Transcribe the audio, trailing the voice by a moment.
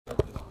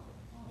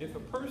If a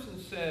person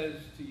says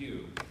to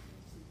you,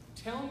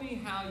 tell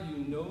me how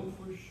you know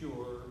for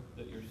sure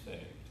that you're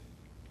saved.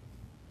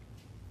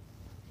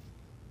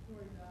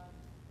 Word of God.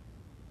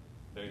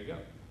 There you go.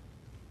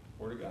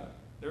 Word of God.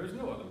 There is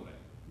no other way.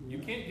 You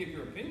can't give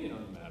your opinion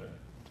on the matter.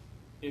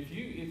 If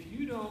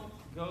you don't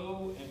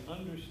go and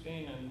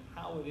understand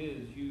how it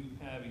is you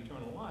have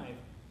eternal life,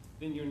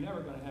 then you're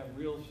never going to have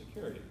real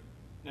security.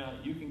 Now,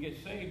 you can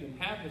get saved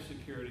and have the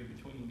security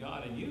between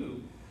God and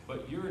you,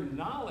 but your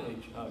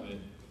knowledge of it,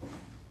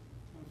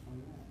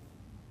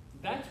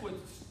 that's what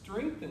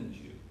strengthens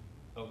you,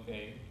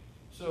 okay?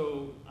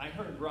 So I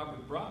heard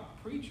Robert Brock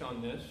preach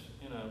on this.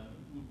 In a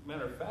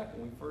matter of fact,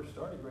 when we first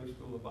started Grace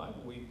School of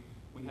Bible, we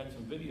had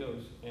some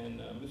videos, and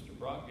Mr.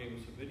 Brock gave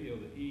us a video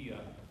that he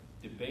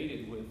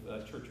debated with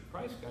Church of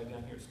Christ guy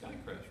down here at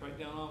Skycrest, right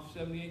down off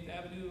 78th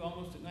Avenue,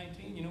 almost at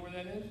 19. You know where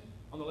that is?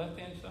 On the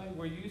left-hand side,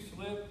 where you used to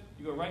live.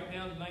 You go right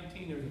down to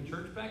 19. There's a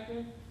church back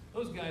there.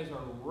 Those guys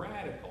are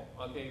radical,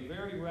 okay?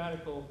 Very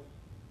radical,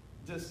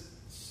 just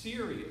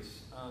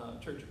serious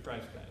Church of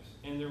Christ guys.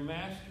 And they're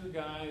master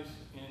guys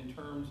in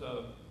terms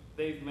of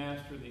they've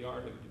mastered the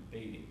art of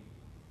debating.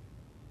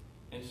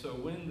 And so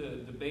when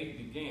the debate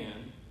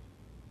began,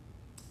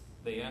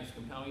 they asked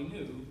him how he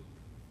knew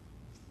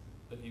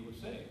that he was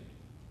saved.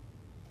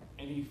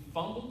 And he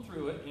fumbled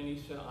through it, and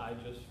he said, I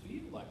just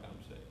feel like I'm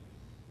saved.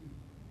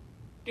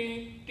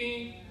 Ding,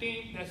 ding,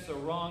 ding. That's the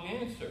wrong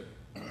answer.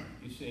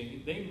 You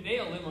see, they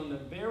nailed him on the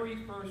very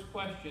first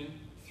question,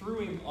 threw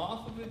him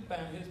off of his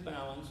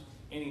balance,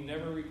 and he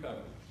never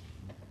recovered.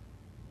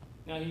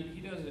 Now, he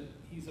doesn't,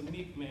 he's a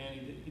meek man.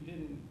 He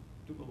didn't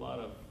do a lot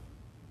of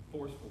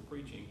forceful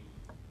preaching.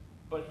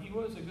 But he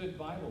was a good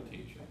Bible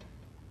teacher.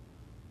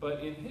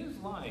 But in his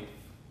life,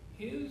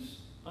 his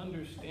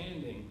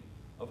understanding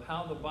of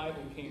how the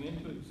Bible came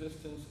into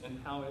existence and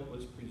how it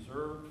was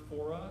preserved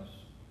for us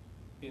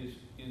is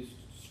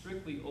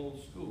strictly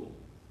old school.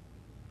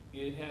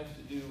 It has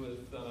to do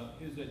with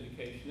his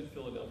education at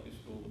Philadelphia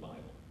School of the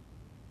Bible.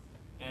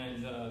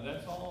 And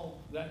that's all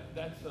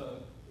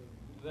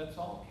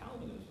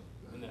Calvinism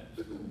in that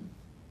school.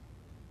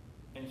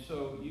 And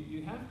so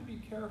you have to be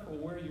careful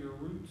where your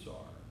roots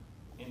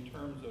are in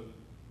terms of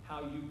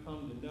how you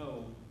come to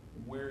know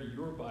where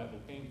your Bible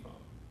came from.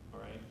 All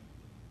right.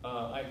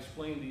 I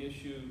explained the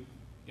issue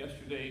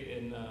yesterday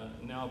in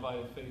Now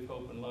Abideth Faith,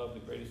 Hope, and Love.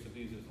 The greatest of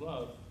these is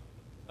love.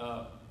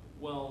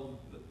 Well,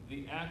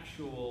 the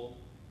actual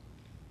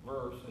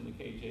verse in the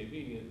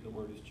KJV, the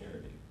word is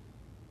charity.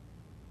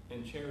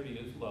 And charity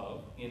is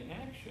love in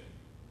action.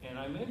 And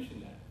I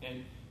mentioned that.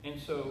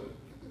 And so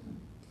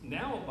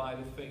now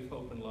abideth faith,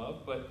 hope, and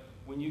love. But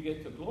when you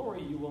get to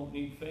glory, you won't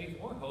need faith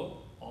or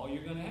hope. All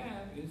you're going to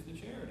have is the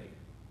charity.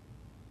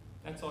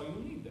 That's all you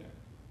need there.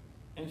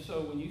 And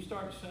so when you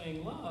start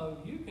saying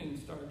love, you can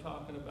start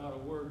talking about a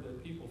word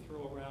that people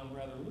throw around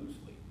rather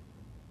loosely.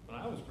 When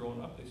I was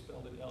growing up, they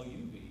spelled it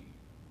L-U-V.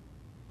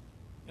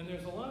 And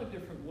there's a lot of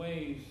different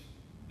ways.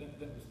 That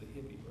was the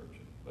hippie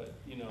version. But,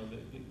 you know,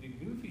 the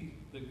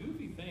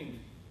goofy things.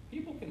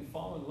 People can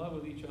fall in love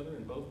with each other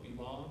and both be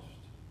lost.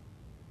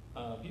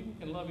 People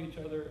can love each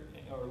other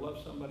or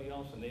love somebody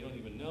else and they don't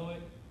even know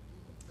it.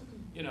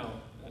 You know,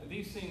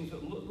 these things,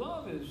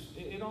 love is,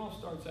 it all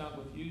starts out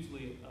with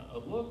usually a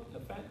look,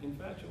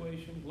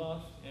 infatuation,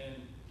 lust,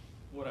 and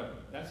whatever.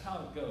 That's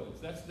how it goes.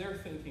 That's their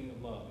thinking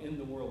of love in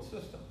the world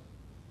system.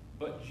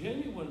 But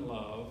genuine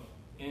love,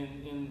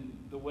 in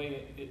the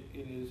way it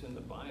is in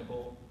the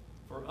Bible,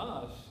 for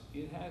us,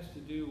 it has to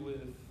do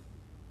with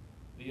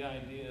the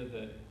idea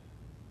that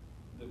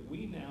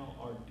we now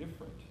are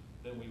different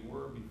than we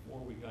were before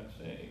we got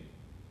saved.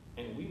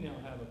 And we now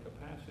have a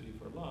capacity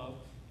for love.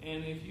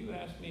 And if you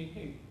ask me,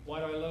 hey, why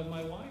do I love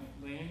my wife?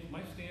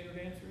 My standard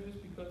answer is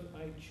because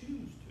I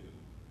choose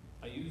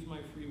to. I use my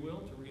free will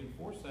to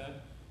reinforce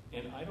that,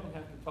 and I don't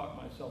have to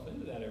talk myself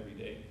into that every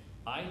day.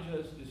 I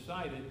just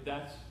decided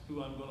that's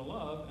who I'm going to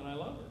love, and I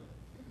love her.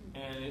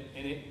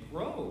 And it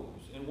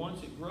grows. And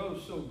once it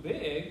grows so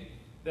big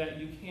that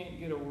you can't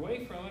get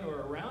away from it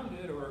or around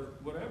it or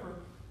whatever,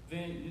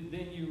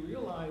 then you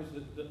realize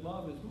that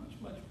love is much,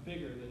 much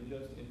bigger than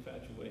just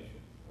infatuation.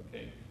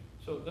 Okay?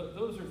 So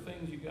those are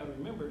things you've got to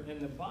remember.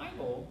 And the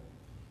Bible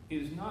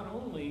is not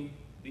only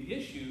the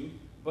issue,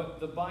 but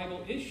the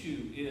Bible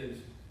issue is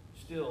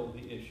still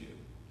the issue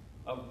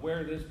of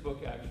where this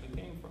book actually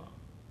came from.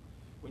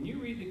 When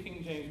you read the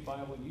King James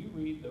Bible, you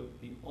read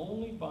the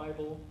only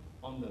Bible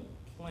on the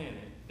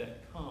planet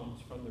that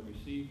comes from the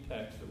received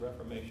text, the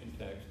Reformation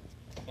text,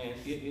 and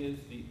it is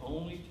the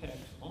only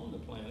text on the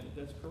planet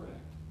that's correct.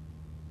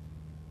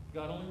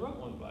 God only wrote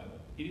one Bible.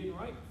 He didn't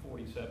write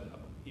 47 of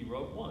them. He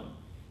wrote one.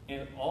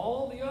 And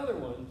all the other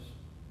ones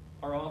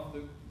are off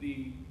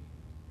the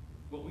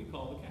what we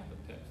call the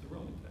Catholic text, the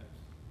Roman text.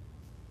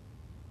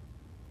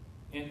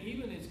 And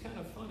even, it's kind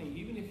of funny,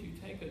 even if you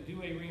take a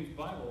Douay-Rheims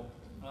Bible,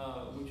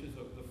 which is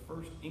the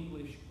first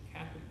English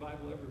Catholic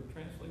Bible ever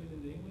translated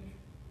into English,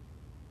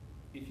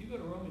 if you go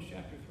to Romans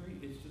chapter 3,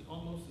 it's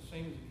almost the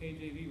same as the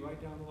KJV right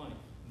down the line.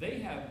 They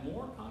have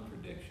more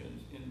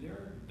contradictions in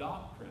their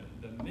doctrine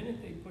the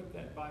minute they put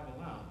that Bible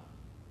out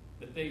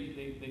that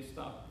they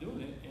stopped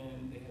doing it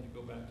and they had to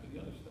go back to the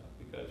other stuff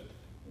because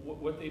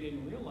what they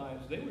didn't realize,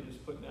 they were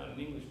just putting out an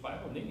English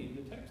Bible and they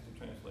needed a text to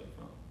translate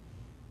from.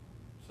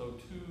 So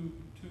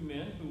two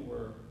men who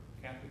were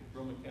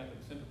Roman Catholic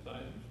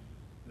sympathizers,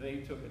 they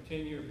took a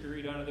 10-year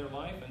period out of their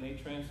life and they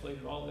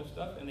translated all this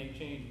stuff and they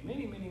changed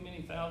many, many,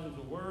 many thousands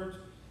of words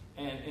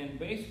and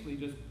basically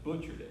just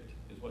butchered it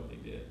is what they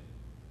did.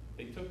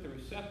 They took the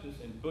Receptus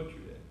and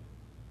butchered it.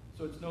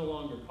 So it's no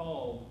longer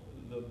called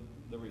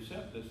the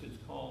Receptus, it's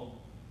called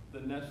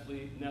the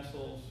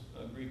Nestle's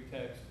Greek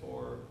text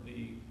or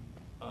the,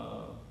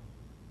 so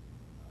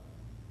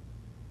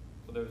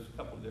there's a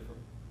couple of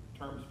different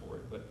terms for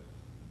it, but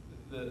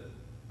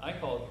I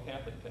call it the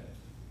Catholic text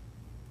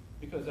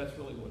because that's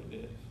really what it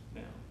is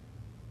now.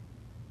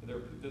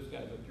 Those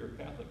guys are pure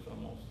Catholics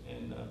almost,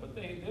 and but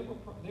they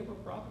were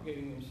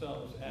propagating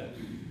themselves as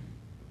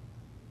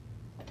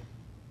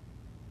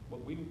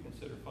what we would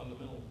consider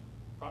fundamental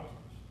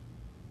Protestants,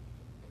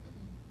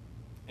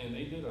 and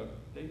they did a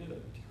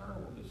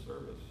terrible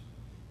disservice.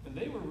 And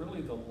they were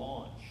really the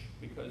launch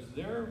because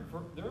the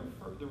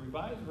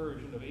Revised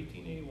Version of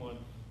 1881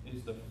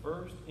 is the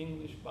first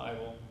English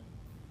Bible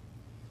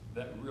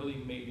that really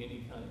made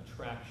any kind of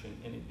traction,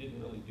 and it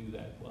didn't really do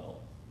that well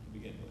to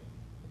begin with.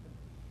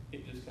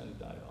 It just kind of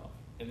died off.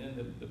 And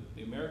then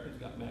the Americans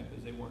got mad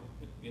because they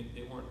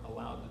weren't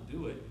allowed to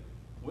do it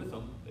with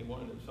them. They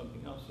wanted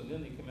something else. So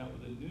then they came out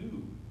with a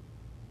new,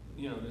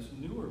 this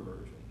newer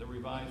version, the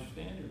Revised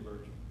Standard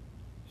Version.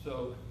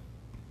 So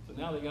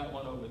now they got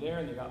one over there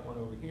and they got one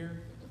over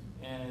here,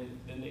 and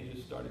then they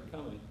just started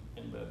coming.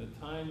 And by the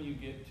time you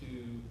get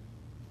to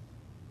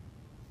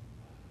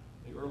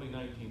the early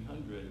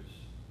 1900s,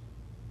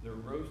 they're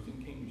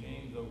roasting King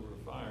James over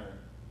a fire,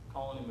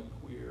 calling him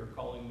a queer,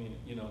 calling him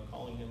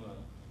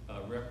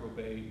a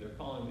reprobate. They're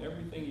calling him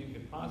everything you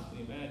could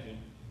possibly imagine.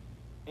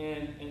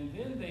 And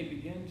then they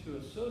begin to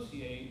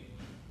associate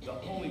the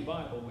Holy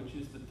Bible, which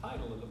is the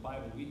title of the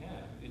Bible we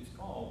have. It's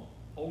called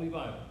Holy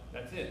Bible.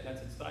 That's it.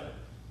 That's its title.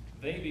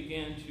 They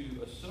began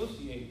to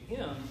associate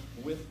him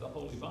with the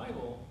Holy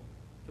Bible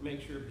to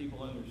make sure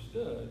people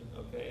understood,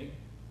 okay?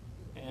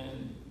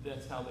 And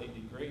that's how they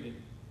degraded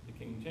the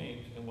King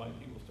James and why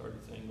people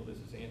started saying, well, this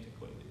is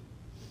antiquated.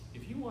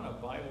 If you want a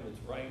Bible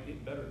that's right,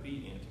 it better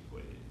be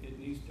antiquated. It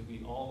needs to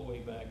be all the way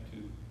back to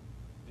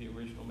the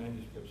original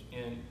manuscripts.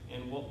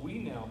 And what we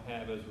now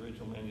have as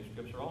original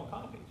manuscripts are all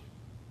copies.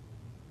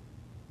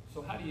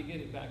 So how do you get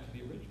it back to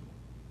the original?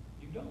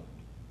 You don't.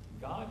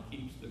 God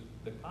keeps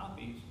the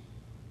copies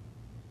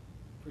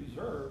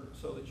preserved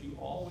so that you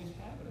always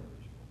have an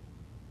original.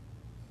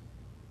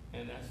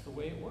 And that's the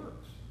way it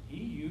works. He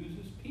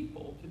uses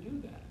people to do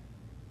that.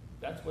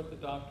 That's what the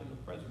doctrine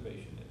of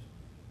preservation is.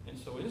 And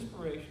so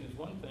inspiration is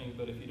one thing,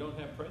 but if you don't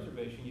have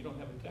preservation, you don't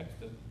have a text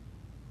to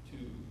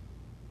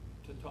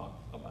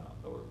talk about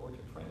or to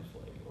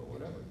translate or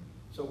whatever.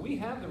 So we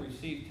have the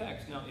received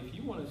text. Now, if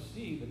you want to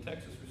see the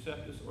Textus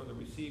Receptus or the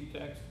received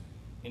text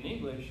in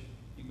English,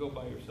 you go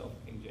buy yourself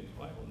a King James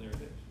Bible, and there it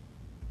is,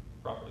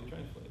 properly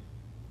translated.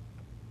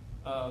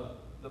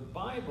 The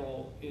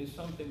Bible is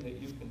something that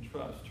you can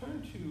trust.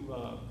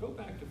 Go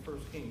back to 1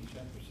 Kings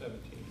chapter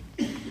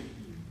 17.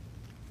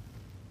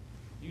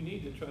 You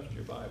need to trust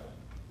your Bible.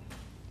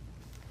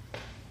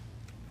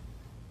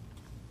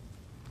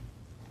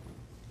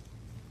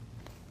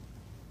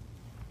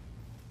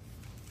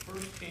 1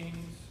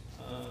 Kings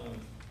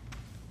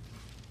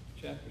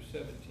chapter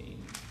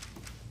 17.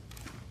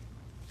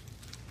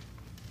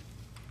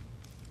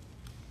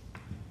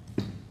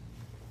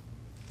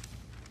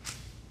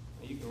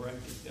 You can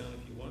write this down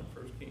if you want.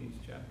 1 Kings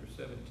chapter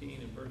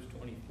 17 and verse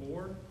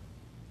 24.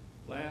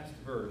 Last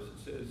verse. It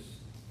says,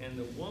 "And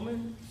the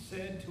woman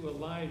said to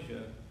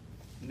Elijah,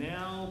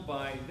 Now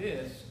by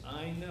this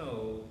I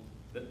know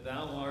that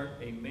thou art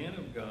a man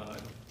of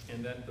God,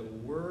 and that the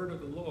word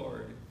of the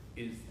Lord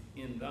is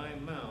in thy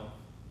mouth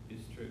is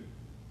true."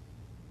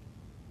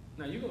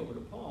 Now you go over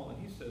to Paul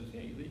and he says,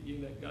 hey, you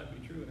let God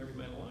be true and every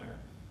man a liar.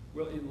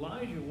 Well,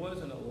 Elijah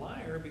wasn't a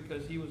liar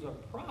because he was a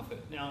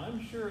prophet. Now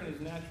I'm sure in his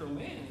natural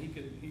man he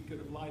could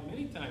have lied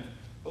many times.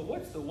 But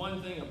what's the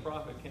one thing a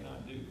prophet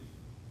cannot do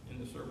in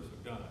the service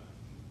of God?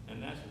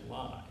 And that's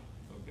lie.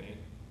 Okay?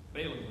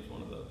 Balaam was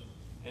one of those.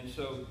 And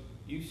so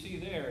you see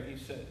there,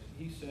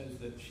 she says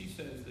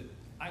that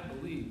I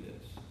believe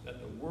this,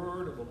 that the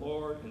word of the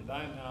Lord in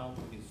thy mouth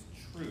is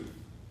truth.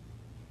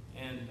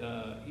 And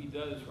he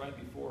does, right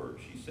before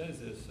she says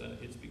this,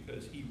 it's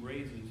because he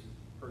raises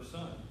her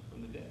son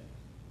from the dead.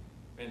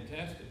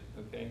 Fantastic,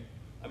 okay?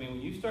 I mean,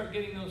 when you start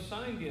getting those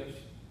sign gifts,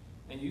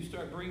 and you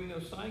start bringing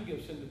those sign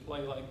gifts into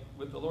play, like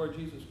with the Lord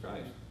Jesus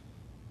Christ,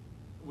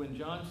 when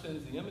John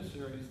sends the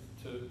emissaries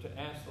to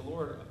ask the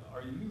Lord,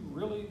 are you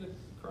really the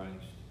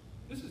Christ?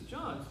 This is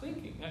John's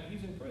thinking.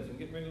 He's in prison,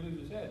 getting ready to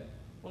lose his head.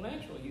 Well,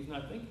 naturally, he's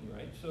not thinking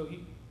right, so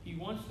he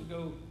wants to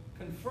go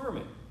confirm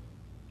it.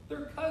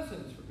 They're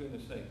cousins, for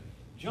goodness sake.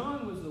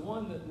 John was the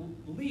one that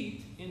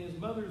leaped in his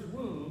mother's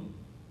womb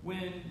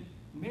when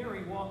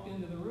Mary walked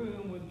into the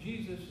room with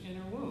Jesus in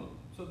her womb.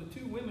 So the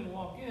two women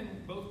walk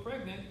in, both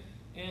pregnant,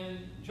 and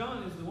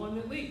John is the one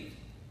that leaped.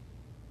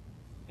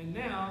 And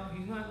now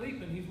he's not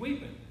leaping, he's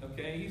weeping,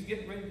 okay? He's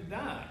getting ready to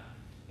die.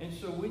 And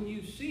so when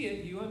you see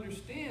it, you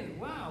understand,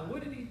 wow,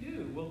 what did he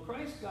do? Well,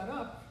 Christ got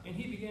up and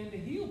he began to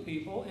heal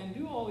people and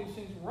do all these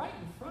things right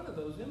in front of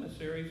those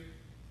emissaries.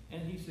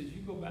 And he says,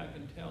 you go back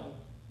and tell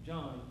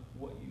John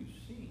what you've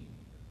seen.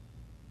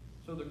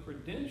 So the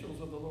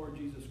credentials of the Lord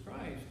Jesus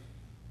Christ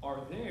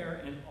are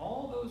there, and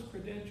all those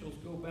credentials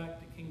go back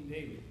to King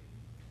David.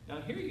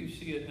 Now here you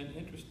see an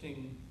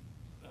interesting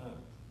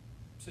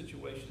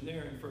situation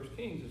there in 1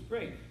 Kings. It's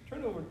great.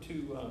 Turn over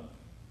to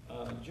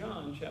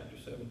John chapter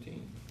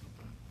 17.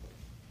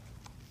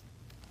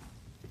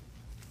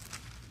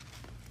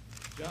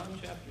 John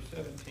chapter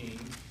 17.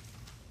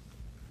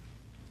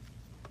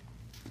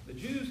 The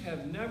Jews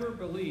have never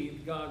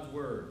believed God's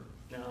word.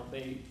 Now,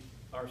 they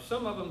are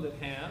some of them that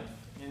have,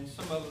 and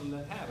some of them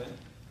that haven't.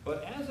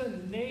 But as a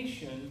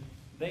nation,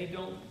 they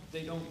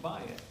don't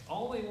buy it.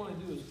 All they want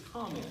to do is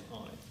comment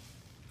on it.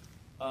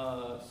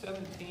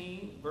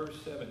 17, verse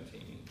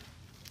 17.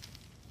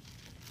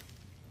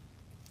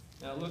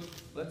 Now look,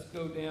 let's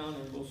go down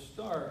and we'll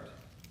start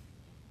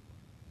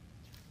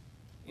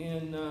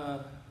in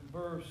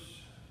verse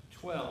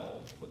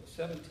 12,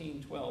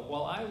 17:12.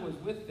 While I was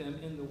with them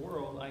in the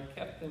world, I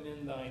kept them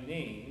in thy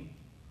name,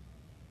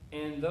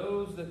 and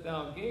those that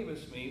thou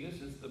gavest me,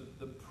 this is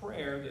the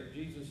prayer that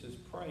Jesus is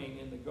praying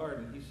in the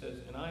garden. He says,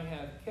 and I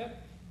have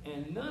kept,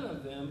 and none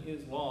of them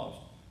is lost,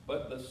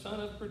 but the son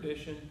of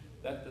perdition,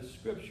 that the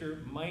scripture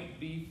might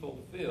be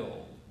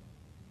fulfilled.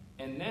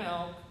 And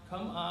now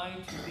come I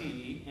to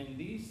thee, and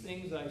these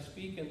things I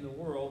speak in the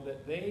world,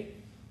 that they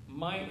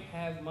might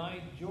have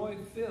my joy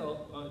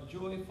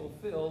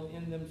fulfilled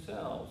in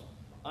themselves.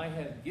 I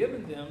have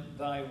given them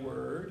thy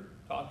word,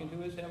 talking to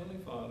his heavenly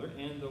Father,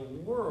 and the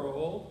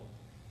world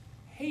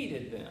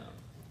hated them,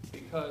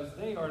 because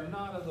they are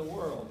not of the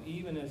world,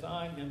 even as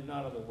I am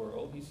not of the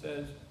world. He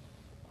says,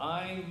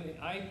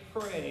 I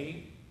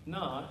pray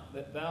not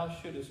that thou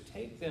shouldest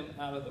take them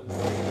out of the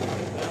world, but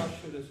that thou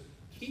shouldest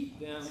keep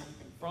them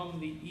from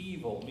the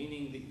evil,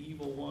 meaning the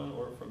evil one,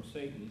 or from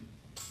Satan.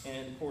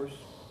 And of course,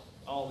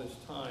 all this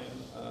time,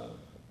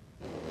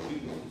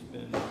 Judas has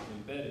been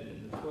embedded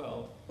in the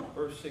 12.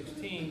 Verse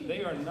 16,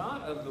 they are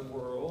not of the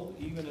world,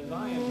 even as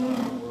I am not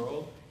of the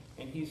world.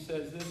 And he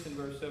says this in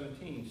verse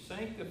 17,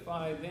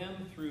 sanctify them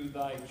through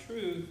thy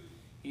truth.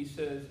 He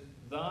says,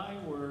 thy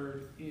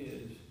word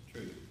is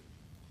truth.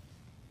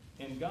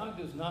 And God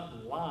does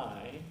not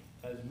lie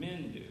as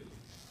men do.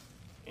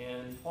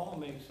 And Paul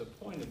makes a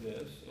point of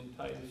this in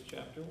Titus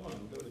chapter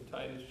 1. Go to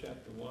Titus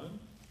chapter 1,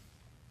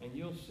 and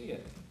you'll see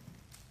it.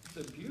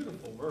 It's a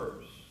beautiful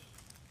verse.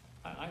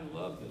 I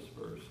love this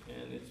verse,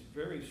 and it's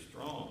very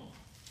strong.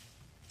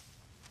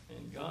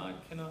 And God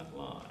cannot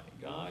lie.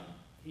 God,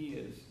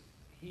 it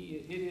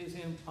is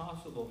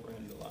impossible for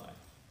him to lie.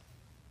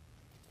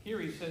 Here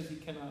he says he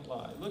cannot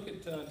lie. Look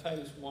at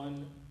Titus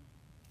 1:2.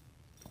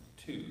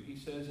 He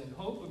says, in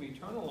hope of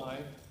eternal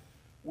life,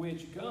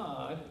 which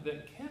God,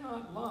 that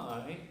cannot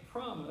lie,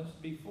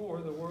 promised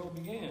before the world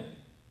began.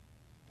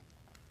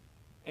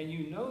 And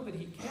you know that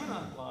he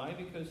cannot lie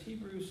because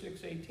Hebrews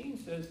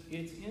 6:18 says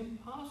it's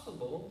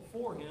impossible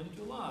for him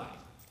to lie.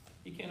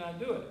 He cannot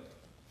do it.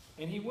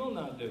 And he will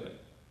not do it.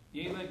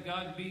 Ye let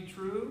God be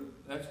true,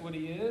 that's what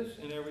he is,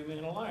 and every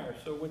man a liar.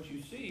 So what you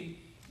see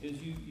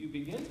is you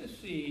begin to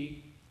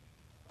see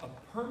a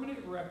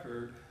permanent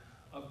record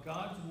of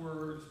God's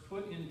words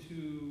put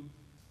into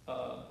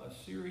a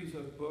series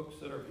of books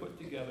that are put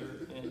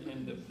together,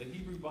 and the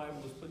Hebrew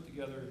Bible is put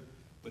together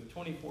with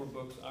 24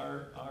 books.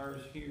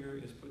 Ours here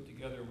is put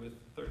together with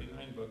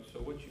 39 books. So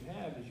what you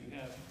have is you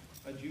have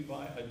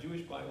a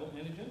Jewish Bible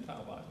and a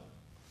Gentile Bible.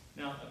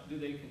 Now, do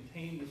they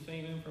contain the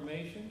same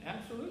information?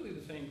 Absolutely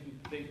the same.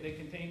 They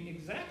contain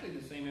exactly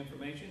the same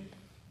information,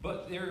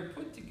 but they're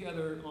put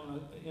together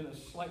in a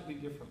slightly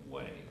different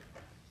way.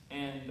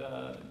 And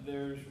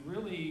there's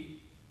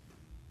really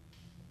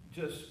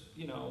just,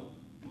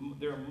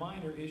 there are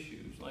minor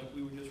issues. Like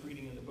we were just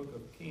reading in the book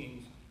of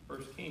Kings,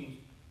 1 Kings,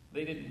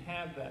 they didn't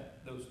have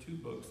those two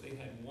books. They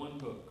had one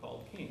book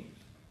called Kings.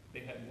 They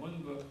had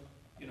one book,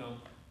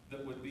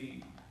 that would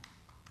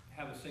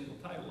have a single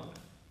title on it.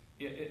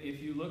 If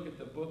you look at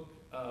the book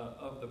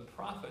of the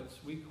prophets,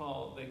 they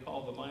call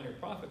the minor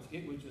prophets.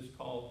 It was just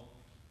called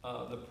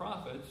the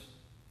prophets.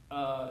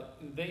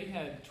 They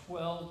had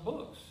 12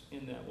 books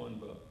in that one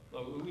book.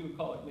 We would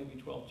call it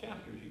maybe 12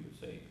 chapters, you would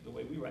say, the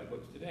way we write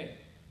books today.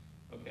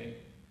 Okay?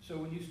 So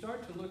when you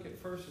start to look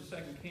at 1st and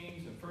 2nd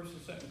Kings and 1st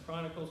and 2nd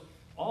Chronicles,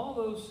 all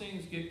those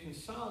things get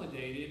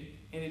consolidated,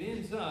 and it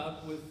ends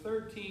up with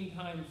 13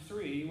 times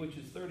 3, which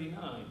is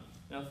 39.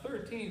 Now,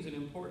 13 is an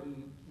important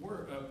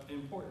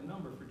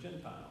number for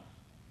Gentile.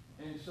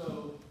 And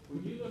so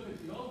when you look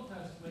at the Old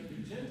Testament,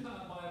 the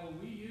Gentile Bible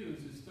we use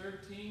is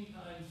 13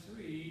 times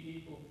 3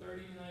 equals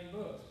 39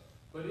 books.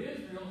 But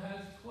Israel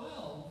has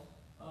 12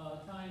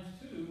 times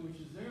 2, which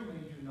is their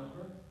major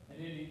number,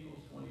 and it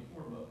equals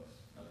 24 books.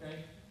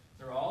 Okay?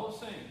 They're all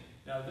the same.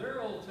 Now,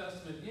 their Old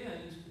Testament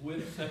ends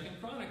with 2nd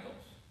Chronicles.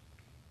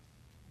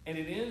 And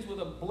it ends with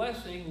a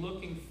blessing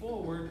looking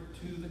forward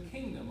to the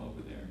kingdom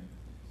over there.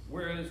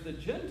 Whereas the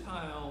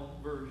Gentile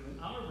version,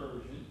 our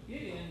version,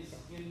 it ends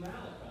in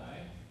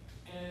Malachi,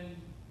 and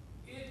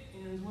it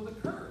ends with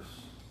a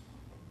curse.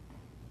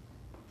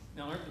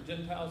 Now, aren't the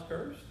Gentiles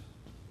cursed?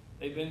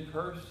 They've been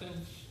cursed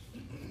since,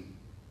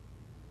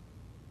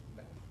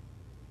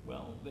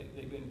 well,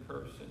 they've been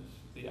cursed since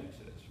the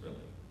Exodus, really.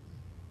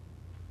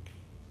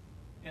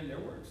 And there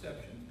were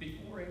exceptions.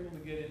 People were able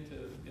to get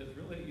into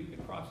Israel. You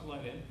could cross the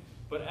line in.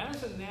 But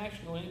as a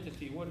national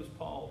entity, what does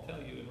Paul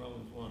tell you in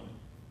Romans 1?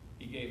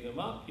 He gave them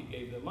up,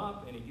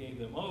 and he gave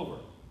them over.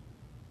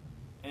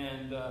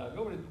 And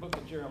go to the book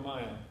of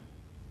Jeremiah.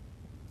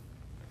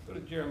 Go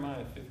to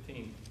Jeremiah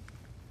 15.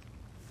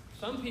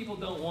 Some people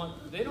don't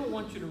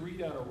want you to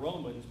read out of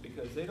Romans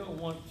because they don't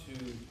want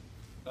to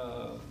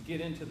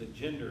get into the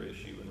gender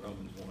issue in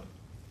Romans 1.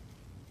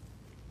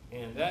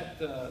 And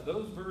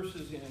those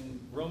verses in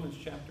Romans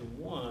chapter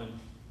 1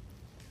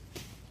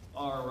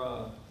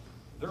 are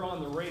they're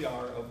on the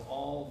radar of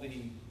all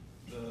the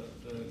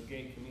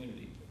gay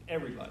community,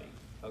 everybody.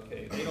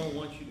 Okay, they don't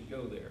want you to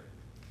go there,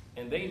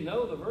 and they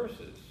know the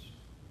verses,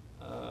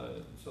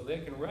 so they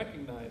can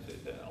recognize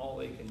it. That all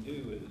they can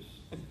do is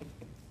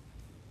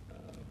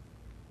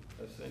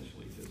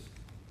essentially just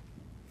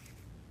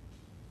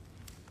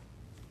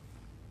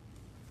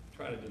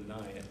try to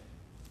deny it.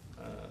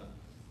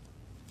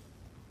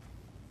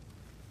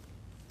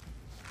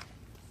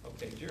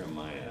 Okay,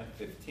 Jeremiah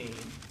 15.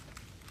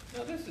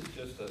 Now this is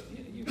just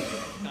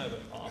kind of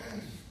an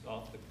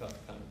off-the-cuff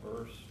kind of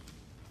verse.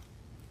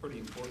 Pretty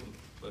important,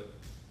 but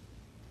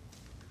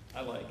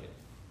I like it.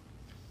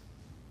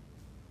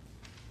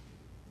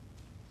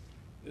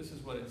 This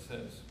is what it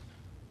says.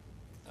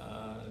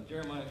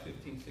 Jeremiah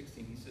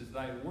 15:16. He says,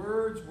 "Thy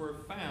words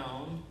were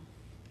found,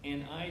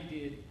 and I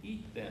did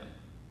eat them.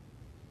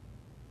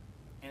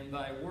 And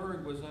thy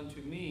word was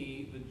unto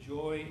me the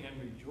joy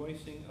and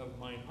rejoicing of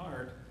mine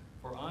heart,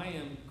 for I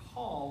am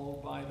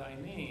called by thy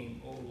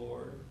name, O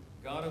Lord,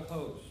 God of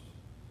hosts."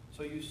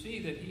 So you see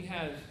that he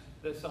has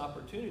this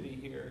opportunity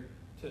here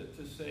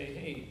to say,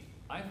 hey,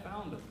 I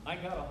found them. I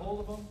got a hold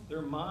of them.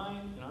 They're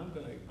mine, and I'm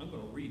gonna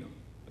read them.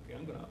 Okay,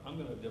 I'm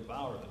gonna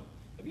devour them.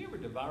 Have you ever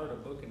devoured a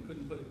book and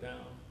couldn't put it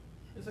down?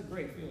 It's a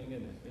great feeling,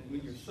 isn't it? And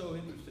when you're so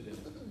interested in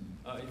it.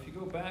 If you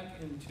go back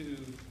into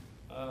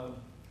go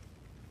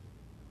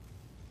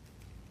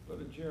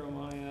to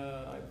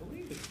Jeremiah, I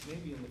believe it's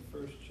maybe in the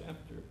first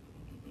chapter.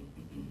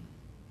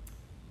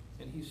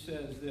 And he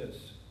says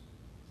this.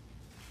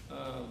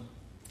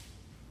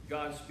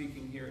 God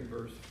speaking here in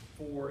verse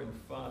 4 and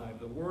 5.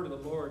 "The word of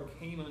the Lord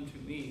came unto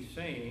me,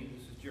 saying,"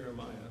 this is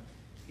Jeremiah,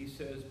 he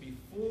says,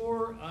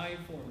 "Before I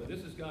formed,"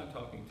 this is God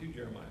talking to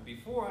Jeremiah,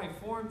 "before I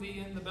formed thee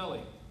in the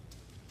belly."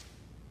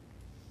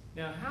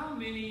 Now, how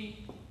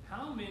many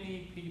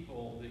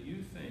people that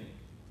you think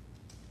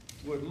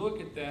would look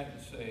at that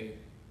and say,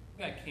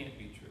 that can't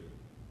be true?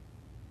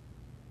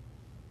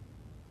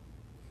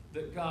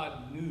 That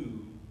God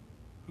knew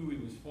who he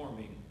was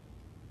forming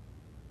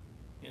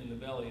in the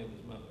belly of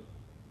his mother.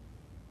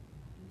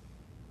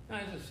 Now,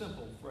 it's a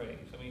simple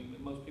phrase. I mean,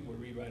 most people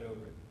would read right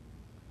over it.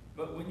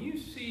 But when you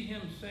see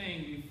him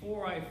saying,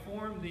 "Before I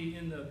formed thee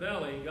in the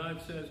belly,"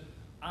 God says,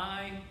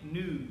 "I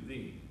knew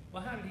thee."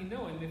 Well, how did he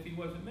know him if he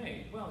wasn't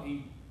made? Well,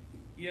 he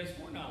has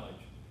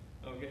foreknowledge,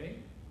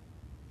 okay?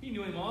 He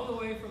knew him all the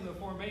way from the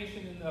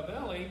formation in the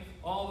belly,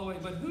 all the way.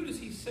 But who does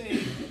he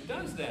say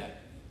does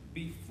that?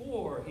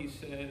 Before he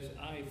says,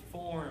 "I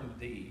formed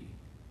thee."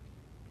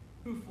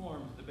 Who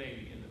forms the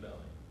baby in the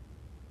belly?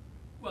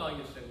 Well,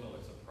 you say, well,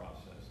 it's a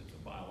process. It's a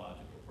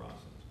biological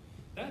process.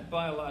 That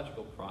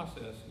biological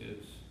process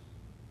is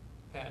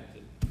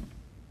patented.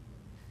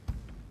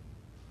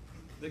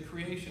 The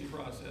creation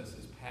process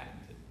is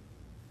patented.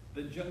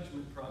 The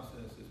judgment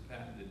process is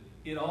patented.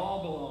 It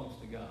all belongs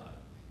to God.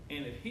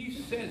 And if he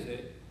says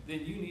it,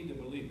 then you need to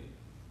believe it.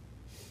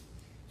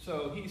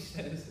 So he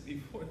says, "I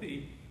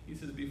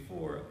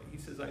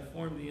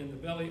formed thee in the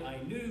belly,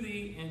 I knew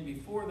thee, and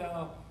before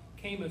thou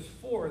camest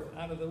forth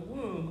out of the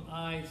womb,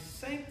 I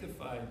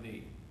sanctified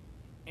thee,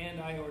 and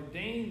I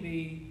ordained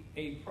thee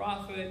a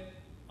prophet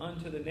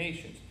unto the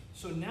nations."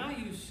 So now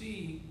you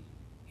see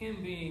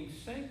him being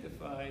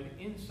sanctified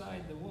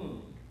inside the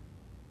womb.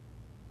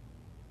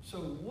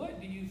 So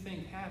what do you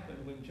think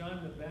happened when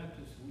John the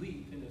Baptist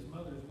leaped in his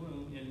mother's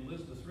womb, in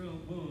Elizabeth's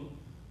womb,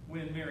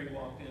 when Mary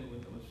walked in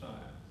with the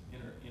Messiah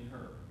in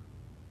her?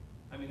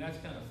 I mean, that's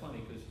kind of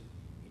funny because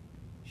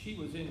she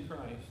was in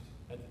Christ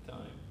at the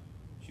time.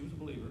 She was a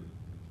believer.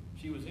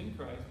 She was in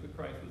Christ, but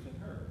Christ was in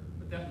her.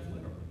 But that was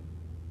literally.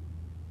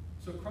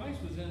 So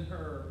Christ was in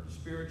her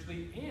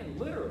spiritually and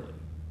literally.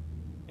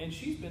 And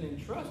she's been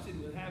entrusted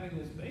with having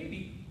this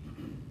baby.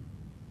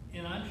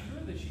 And I'm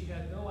sure that she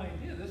had no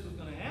idea this was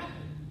going to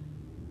happen.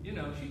 You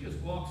know, she just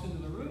walks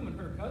into the room and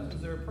her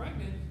cousins are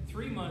pregnant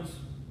 3 months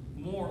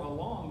more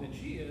along than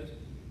she is.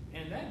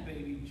 And that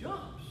baby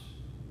jumps.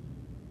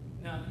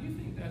 Now, do you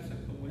think that's a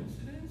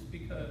coincidence?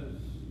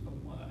 Because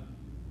of what?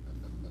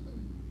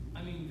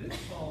 I mean, this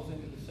falls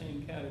into the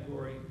same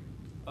category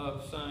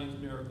of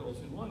signs, miracles,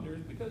 and wonders,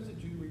 because the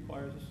Jew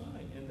requires a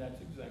sign, and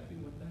that's exactly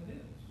what that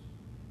is.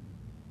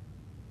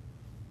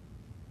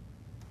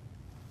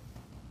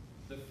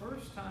 The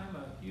first time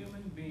a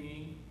human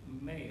being,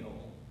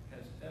 male,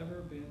 has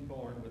ever been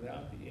born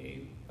without the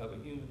aid of a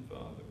human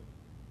father.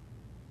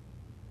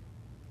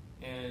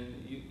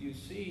 And you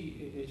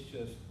see, it's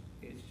just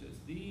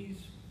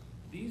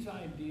these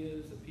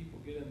ideas that people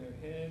get in their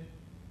head.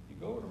 You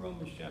go over to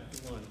Romans chapter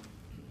 1.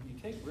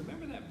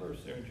 Remember that verse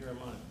there in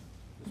Jeremiah.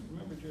 Just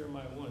remember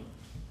Jeremiah 1.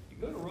 You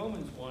go to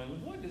Romans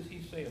 1, what does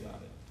he say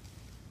about it?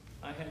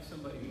 I had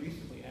somebody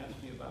recently ask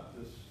me about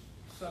this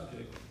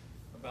subject,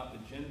 about the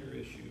gender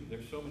issue.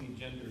 There's so many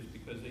genders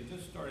because they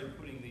just started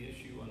putting the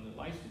issue on the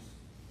license,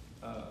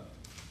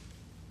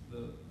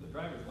 the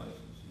driver's license.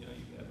 You know,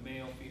 you have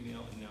male,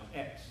 female, and now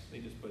X. They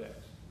just put X.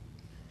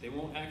 They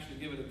won't actually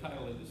give it a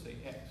title. They just say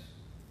X.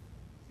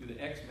 You're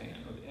the X-man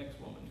or the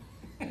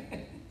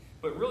X-woman.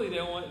 But really, they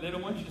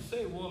don't want you to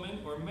say woman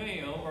or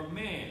male or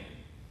man.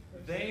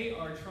 They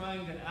are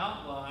trying to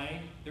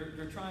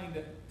they're trying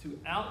to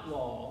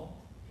outlaw,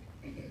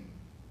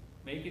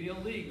 make it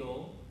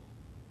illegal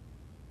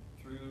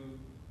through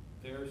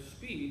their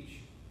speech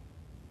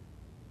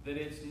that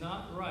it's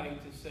not right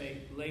to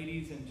say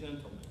ladies and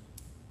gentlemen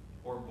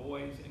or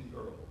boys and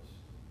girls.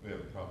 We have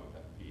a problem with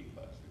that PE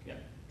class. We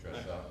can't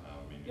dress up now.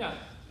 I mean, yeah.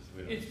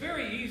 It's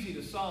very easy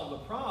to solve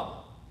the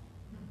problem.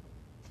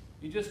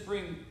 You just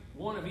bring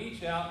one of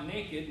each out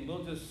naked, and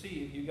we'll just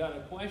see if you got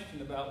a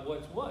question about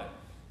what's what.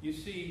 You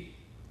see,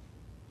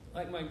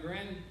 like my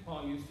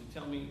grandpa used to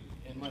tell me,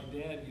 and my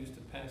dad used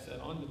to pass that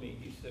on to me.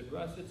 He said,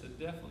 Russ, it's a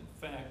definite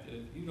fact that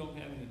if you don't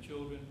have any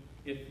children,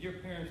 if your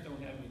parents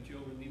don't have any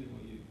children, neither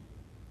will you.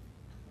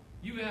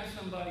 You ask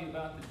somebody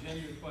about the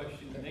gender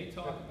question, and they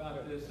talk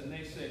about this, and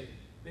they say,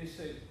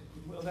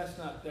 well, that's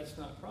not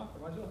proper.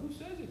 I said, well, who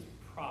says it's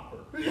proper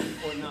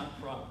or not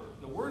proper?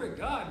 The Word of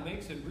God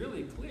makes it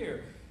really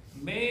clear.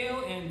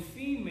 Male and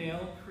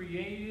female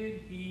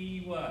created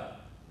he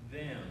what?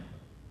 Them.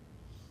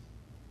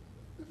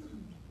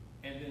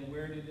 And then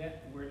where did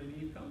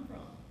Eve come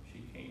from? She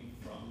came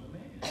from the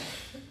man.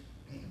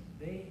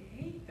 They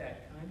hate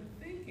that kind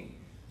of thinking.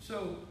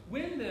 So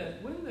when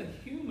the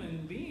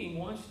human being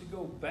wants to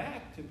go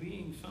back to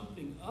being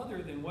something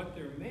other than what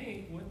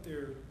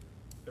they're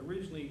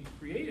originally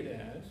created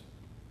as,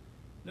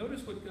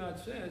 notice what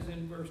God says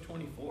in verse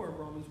 24 of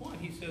Romans 1.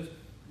 He says,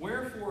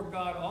 wherefore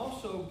God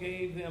also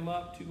gave them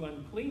up to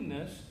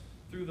uncleanness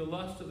through the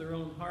lust of their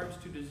own hearts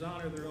to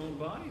dishonor their own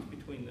bodies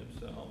between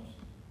themselves.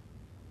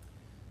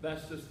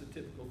 That's just the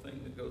typical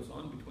thing that goes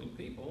on between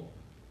people.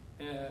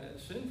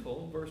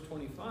 Sinful, verse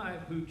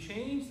 25, who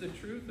changed the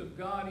truth of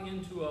God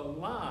into a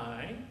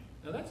lie.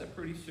 Now that's a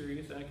pretty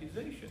serious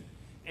accusation.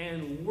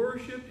 And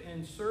worshipped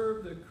and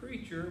served the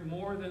creature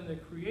more than the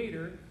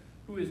Creator,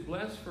 who is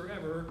blessed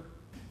forever.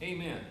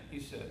 Amen, he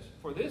says.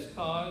 For this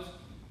cause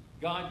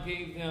God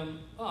gave them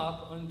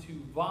up unto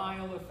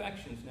vile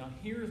affections. Now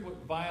here's what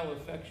vile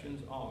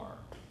affections are.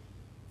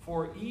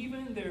 For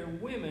even their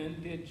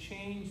women did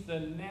change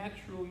the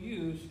natural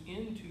use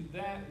into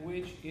that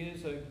which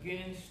is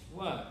against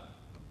what?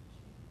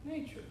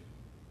 Nature.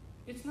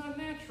 It's not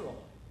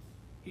natural.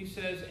 He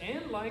says,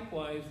 and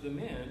likewise the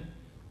men,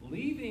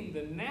 leaving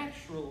the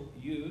natural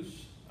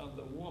use of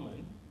the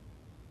woman,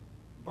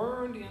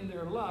 burned in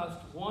their lust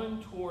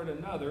one toward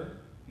another.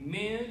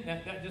 Men,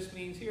 that just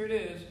means, here it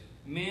is,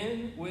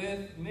 men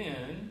with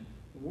men,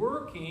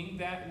 working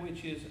that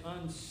which is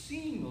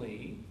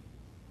unseemly,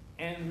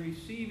 and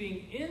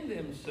receiving in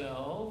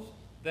themselves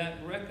that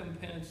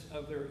recompense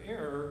of their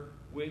error,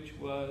 which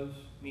was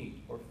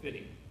meet or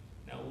fitting.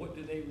 Now, what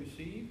did they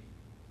receive?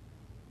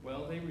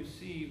 Well, they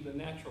received the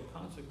natural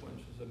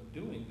consequences of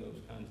doing those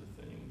kinds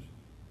of things.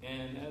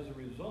 And as a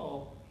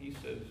result, he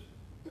says,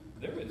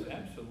 there is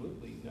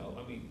absolutely no,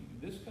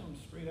 this comes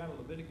straight out of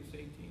Leviticus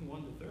 18,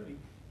 1 to 30,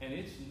 and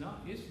it's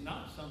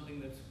not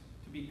something that's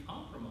to be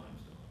compromised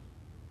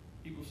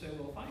on. People say,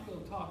 well, if I go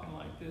talking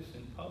like this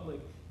in public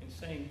and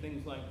saying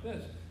things like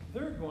this,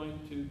 they're going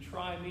to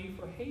try me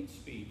for hate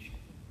speech.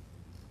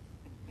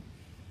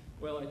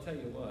 Well, I tell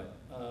you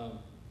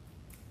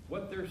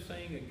what they're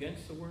saying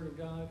against the Word of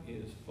God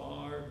is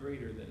far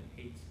greater than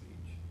hate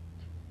speech.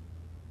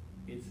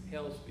 It's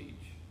hell speech.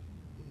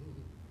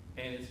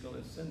 And it's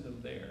going to send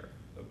them there,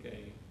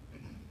 okay?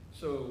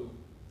 So,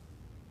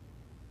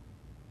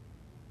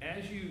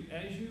 as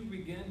you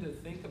begin to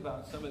think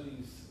about some of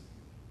these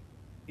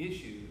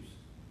issues,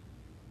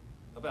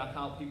 about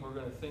how people are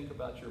going to think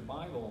about your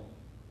Bible,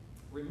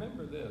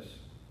 remember this,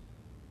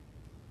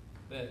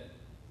 that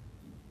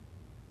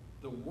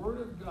the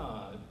Word of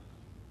God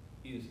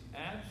is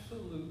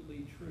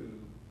absolutely true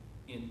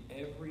in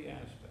every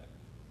aspect.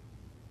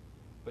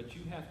 But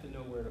you have to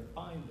know where to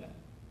find that,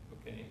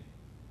 okay?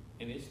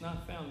 And it's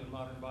not found in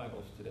modern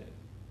Bibles today.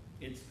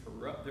 It's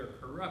corrupt. They're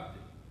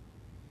corrupted.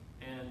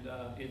 And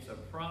it's a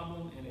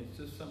problem, and it's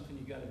just something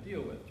you got to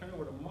deal with. Turn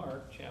over to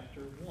Mark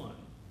chapter 1.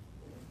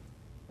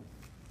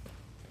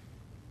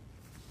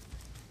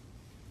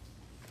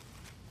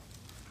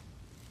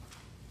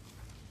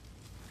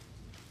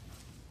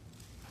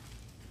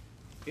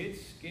 It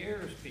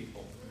scares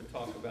people to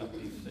talk about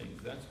these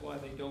things. That's why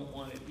they don't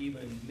want it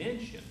even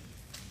mentioned.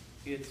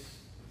 It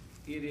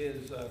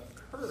is a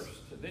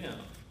curse to them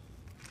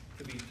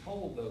to be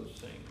told those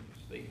things.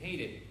 They hate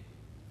it,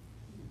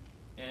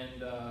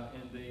 and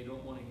they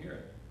don't want to hear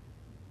it,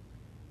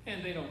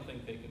 and they don't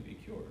think they can be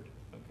cured.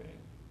 Okay,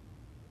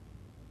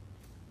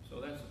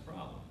 so that's the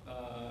problem.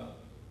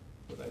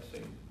 What did I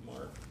say,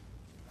 Mark?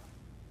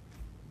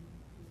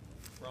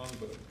 Wrong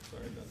book.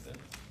 Sorry about that.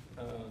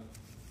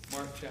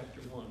 Mark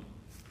chapter 1.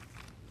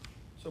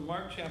 So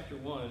Mark chapter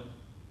 1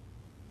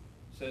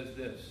 says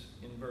this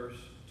in verse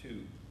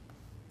 2.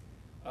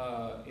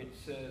 It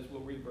says,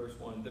 we'll read verse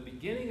 1. The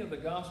beginning of the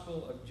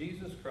gospel of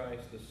Jesus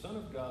Christ, the Son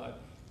of God,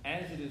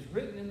 as it is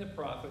written in the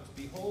prophets,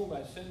 Behold,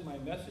 I send my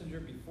messenger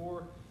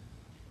before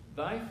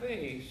thy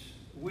face,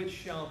 which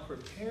shall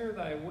prepare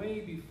thy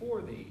way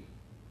before thee.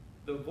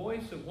 The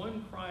voice of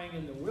one crying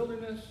in the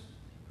wilderness,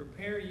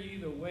 Prepare ye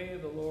the way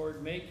of the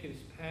Lord, make his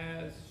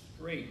paths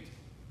straight.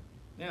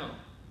 Now,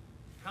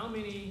 how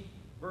many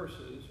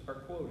verses are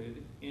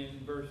quoted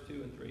in verse 2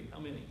 and 3? How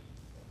many?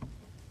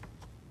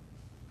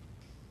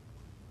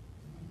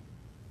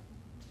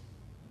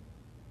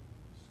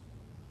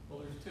 Well,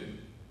 there's two.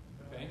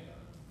 Okay?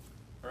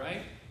 All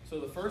right? So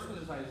the first one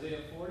is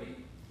Isaiah 40.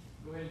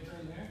 Go ahead and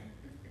turn there.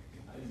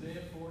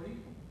 Isaiah 40.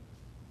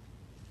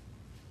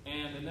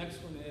 And the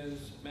next one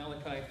is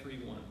Malachi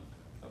 3:1.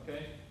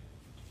 Okay?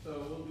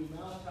 So we'll do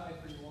Malachi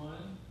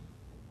 3:1.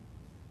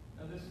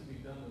 Now this can be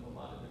done with a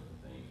lot of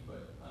different things,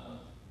 but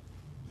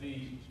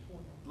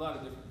a lot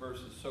of different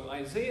verses. So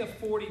Isaiah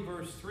 40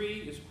 verse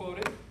 3 is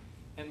quoted,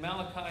 and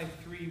Malachi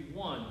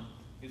 3:1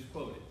 is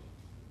quoted.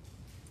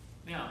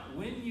 Now,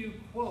 when you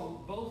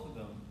quote both of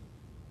them,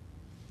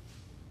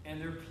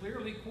 and they're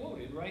clearly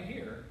quoted right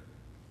here,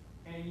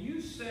 and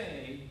you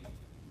say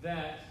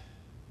that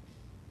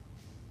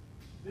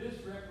this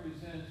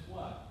represents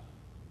what?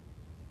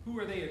 Who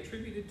are they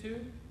attributed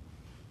to?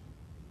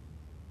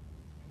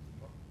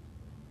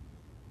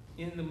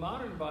 In the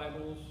modern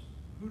Bibles,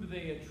 who do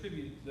they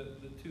attribute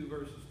the two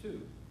verses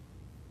to?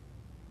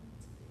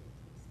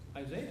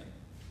 Isaiah,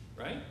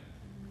 right?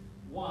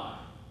 Why?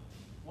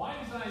 Why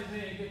does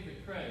Isaiah get the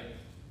credit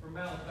for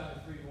Malachi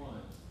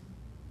 3:1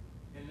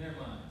 in their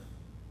mind?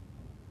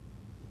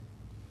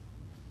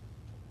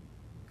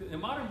 In the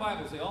modern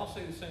Bibles, they all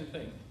say the same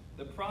thing.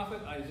 The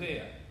prophet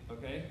Isaiah,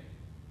 okay?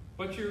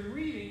 But you're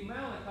reading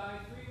Malachi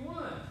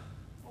 3:1.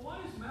 Well,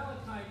 why does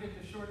Malachi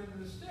get the short end of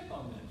the stick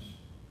on this?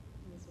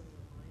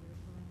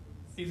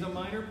 He's a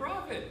minor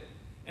prophet.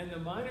 And the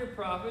minor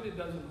prophet, it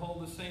doesn't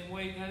hold the same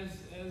weight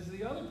as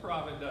the other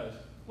prophet does.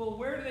 Well,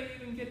 where do they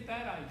even get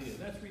that idea?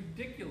 That's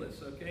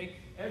ridiculous, okay?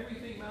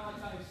 Everything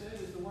Malachi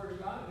said is the Word of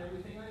God, and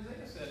everything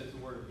Isaiah said is the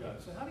Word of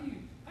God. So how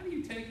do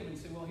you take him and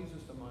say, well, he's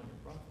just a minor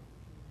prophet?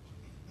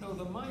 No,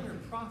 the minor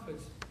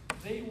prophets,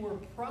 they were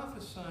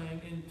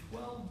prophesying in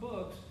 12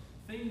 books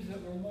things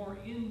that were more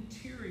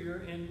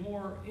interior and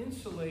more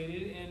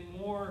insulated and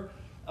more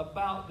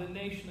about the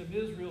nation of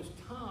Israel's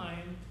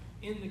time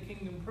in the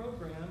kingdom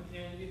program,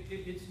 and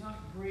it's not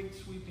great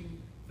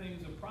sweeping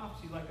things of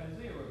prophecy like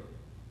Isaiah wrote.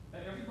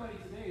 Everybody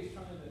today is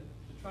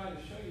trying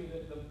to show you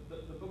that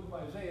the book of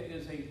Isaiah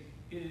is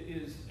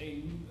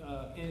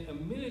a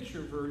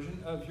miniature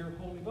version of your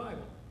Holy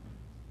Bible.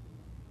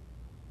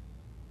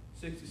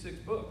 66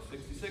 books,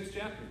 66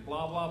 chapters,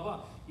 blah blah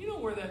blah. You know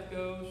where that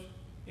goes?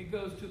 It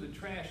goes to the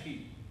trash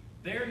heap.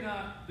 They're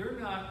not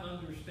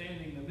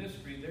understanding the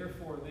mystery.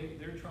 Therefore,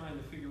 they're trying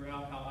to figure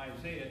out how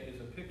Isaiah is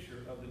a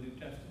picture of the New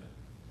Testament.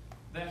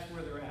 That's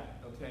where they're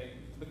at, okay?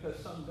 Because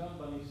some dumb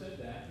bunny said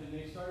that, and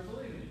they started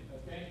believing it,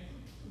 okay?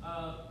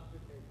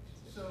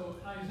 So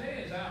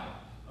Isaiah's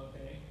out,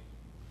 okay?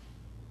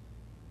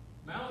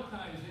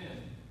 Malachi's in.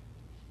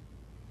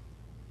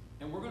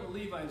 And we're going to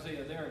leave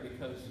Isaiah there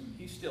because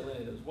he's still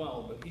in it as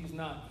well, but he's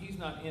not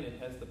in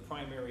it as the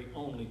primary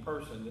only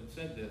person that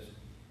said this.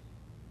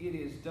 It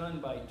is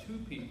done by two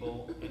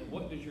people, and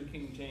what does your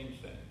King James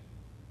say?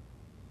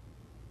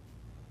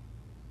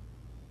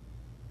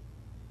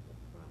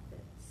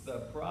 The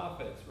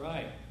prophets,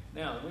 right.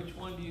 Now, which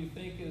one do you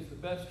think is the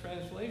best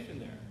translation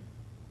there?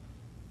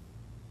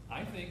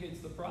 I think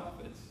it's the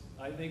prophets.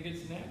 I think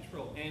it's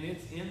natural, and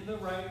it's in the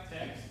right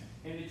text,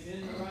 and it's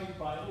in the right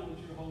Bible, which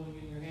you're holding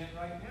in your hand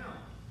right now.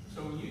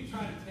 So when you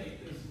try to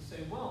take this and say,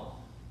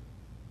 well,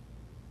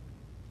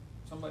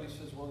 somebody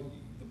says, well,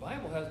 the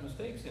Bible has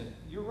mistakes in it.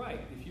 You're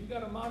right. If you've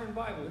got a modern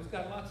Bible, it's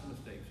got lots of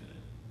mistakes in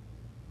it.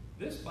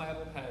 This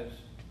Bible has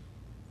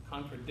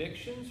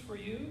contradictions for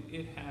you.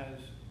 It has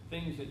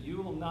things that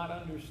you will not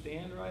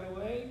understand right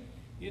away.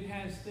 It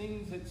has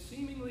things that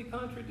seemingly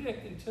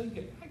contradict until you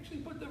can actually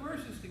put the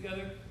verses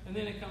together, and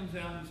then it comes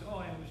out and you say, oh,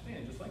 I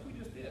understand, just like we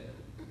just did.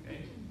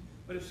 Okay?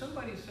 But if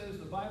somebody says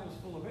the Bible's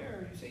full of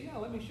errors, you say, yeah,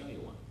 let me show you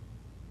one.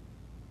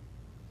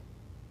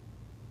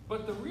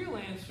 But the real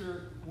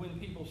answer when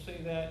people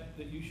say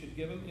that you should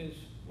give them is,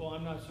 well,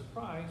 I'm not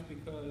surprised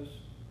because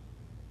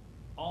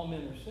all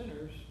men are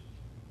sinners.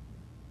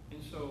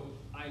 And so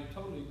I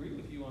totally agree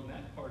with you on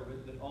that part of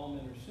it, that all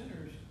men are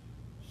sinners.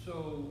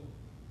 So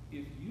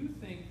if you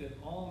think that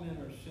all men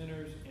are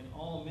sinners and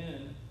all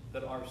men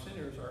that are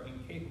sinners are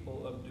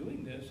incapable of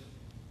doing this,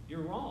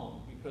 you're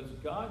wrong, because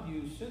God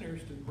used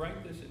sinners to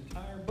write this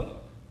entire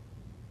book.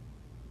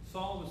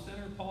 Saul the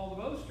sinner, Paul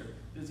the boaster.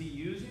 Does he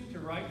use him to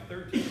write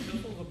 13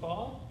 epistles of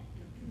Paul?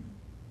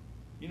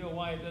 You know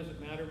why it doesn't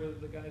matter whether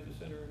the guy's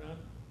a sinner or not?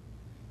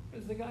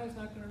 Because the guy's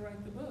not going to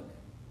write the book.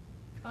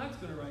 God's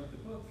going to write the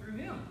book through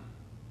him.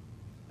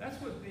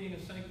 That's what being a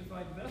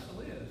sanctified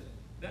vessel is.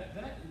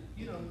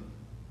 You know,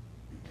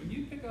 when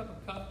you pick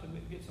up a cup to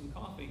get some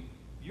coffee,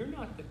 you're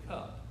not the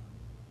cup.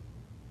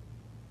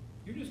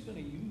 You're just going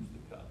to use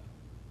the cup.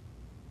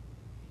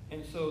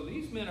 And so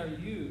these men are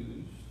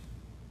used,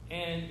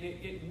 and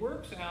it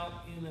works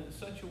out in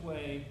such a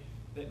way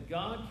that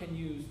God can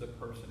use the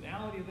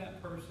personality of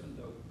that person,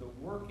 the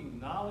working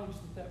knowledge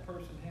that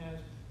person has,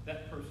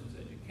 that person's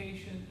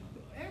education,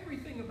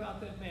 everything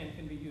about that man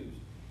can be used.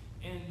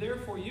 And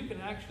therefore, you can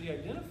actually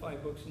identify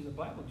books in the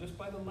Bible just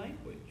by the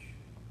language.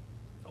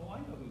 Oh, I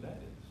know who that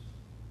is.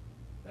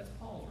 That's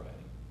Paul's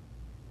writing.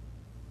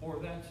 Or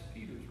that's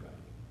Peter's writing.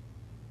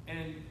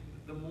 And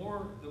the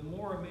more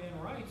a man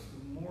writes,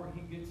 the more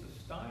he gets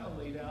a style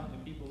laid out,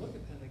 and people look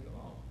at that and they go,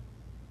 oh,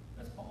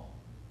 that's Paul.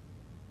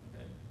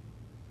 Okay?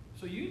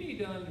 So you need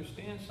to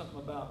understand something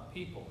about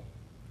people.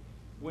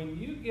 When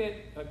you get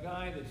a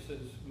guy that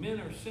says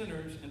men are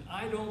sinners, and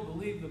I don't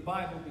believe the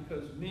Bible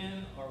because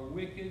men are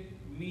wicked,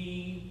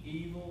 mean,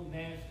 evil,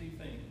 nasty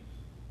things,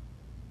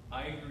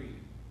 I agree.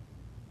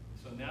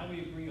 So now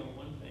we agree on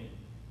one thing.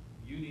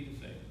 You need a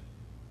Savior.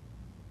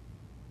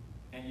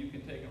 And you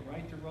can take him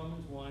right to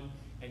Romans 1,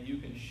 and you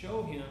can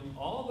show him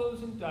all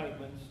those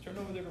indictments. Turn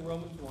over there to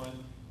Romans 1.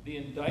 The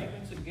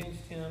indictments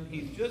against him.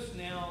 He's just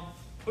now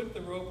put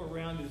the rope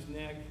around his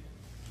neck,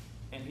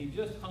 and he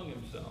just hung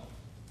himself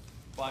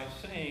by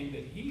saying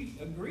that he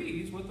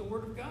agrees with the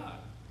Word of God.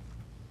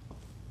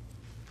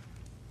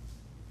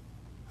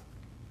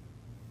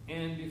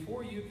 And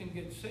before you can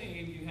get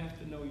saved, you have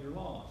to know you're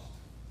lost.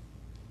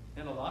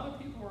 And a lot of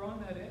people are on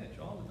that edge.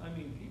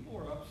 People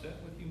are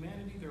upset with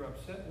humanity. They're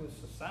upset with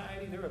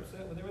society. They're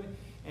upset with everything.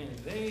 And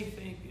they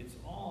think it's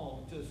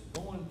all just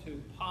going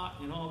to pot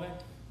and all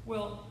that.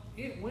 Well,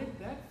 it went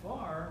that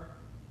far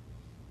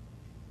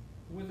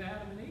with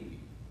Adam and Eve.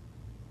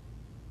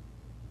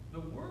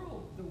 The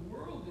world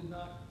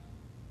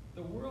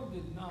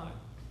did not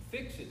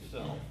fix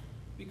itself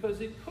because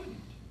it couldn't.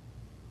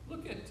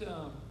 Look at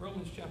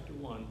Romans chapter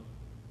 1,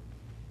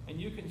 and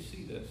you can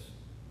see this.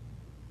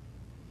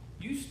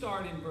 You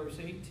start in verse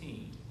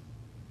 18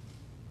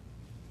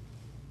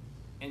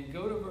 and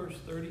go to verse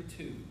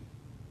 32.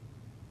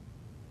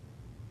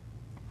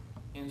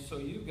 And so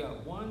you've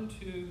got 1,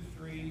 2,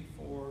 3,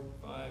 4,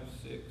 5,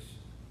 6,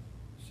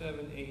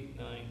 7, 8,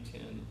 9,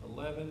 10,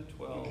 11,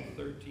 12,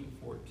 13,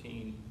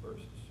 14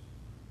 verses.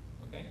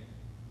 Okay?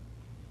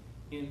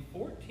 In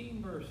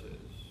 14 verses,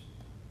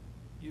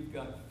 you've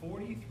got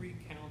 43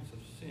 counts of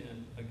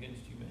sin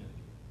against humanity.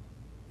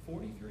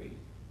 43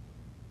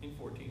 in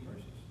 14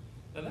 verses.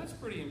 Now that's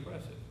pretty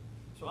impressive.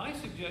 So I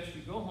suggest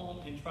you go home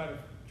and try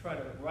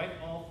to write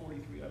all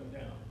 43 of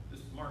them down.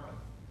 Just mark them.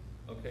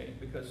 Okay?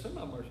 Because some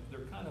of them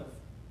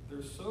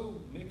they're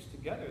so mixed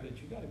together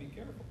that you got to be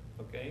careful.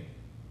 Okay?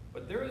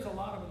 But there is a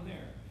lot of them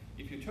there.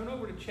 If you turn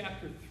over to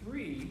chapter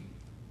 3,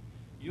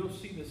 you'll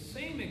see the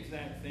same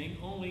exact thing,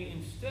 only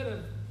instead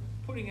of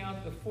putting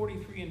out the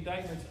 43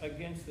 indictments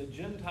against the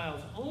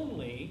Gentiles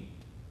only,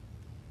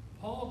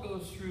 Paul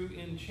goes through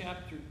in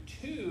chapter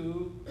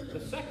 2, the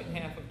second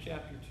half of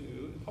chapter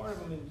 2, part of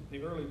them in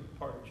the early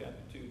part of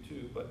chapter 2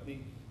 too, but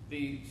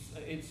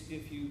it's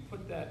if you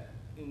put that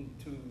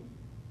into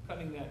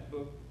cutting that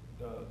book,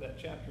 that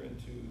chapter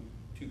into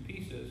two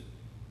pieces,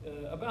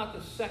 about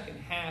the second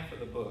half of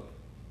the book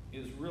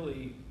is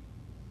really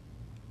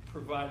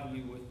providing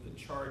you with the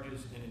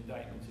charges and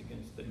indictments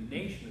against the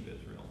nation of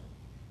Israel.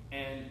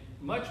 And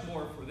much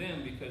more for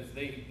them because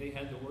they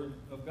had the Word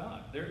of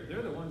God.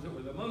 They're the ones that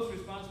were the most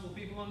responsible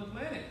people on the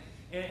planet.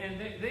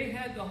 And they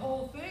had the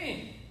whole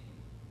thing.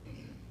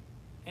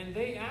 And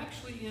they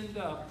actually end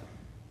up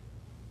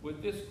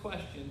with this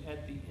question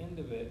at the end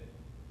of it.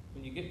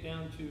 When you get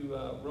down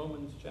to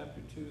Romans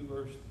chapter 2,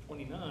 verse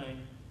 29,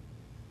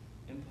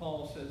 and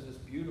Paul says this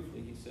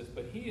beautifully. He says,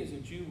 "But he is a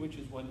Jew which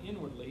is one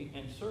inwardly,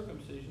 and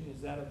circumcision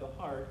is that of the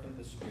heart and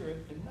the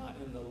spirit, and not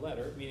in the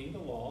letter," meaning the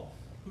law,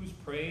 "whose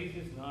praise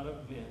is not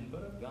of men,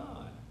 but of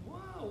God."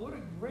 Wow, what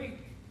a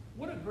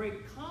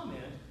great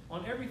comment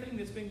on everything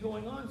that's been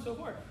going on so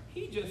far.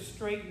 He just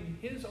straightened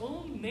his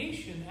own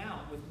nation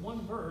out with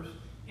one verse,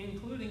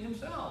 including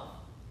himself.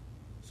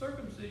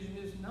 Circumcision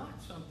is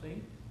not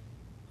something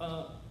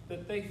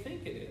that they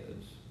think it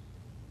is.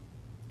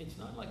 It's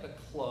not like a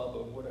club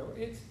or whatever.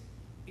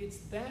 It's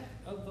that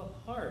of the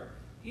heart.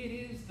 It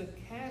is the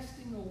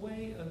casting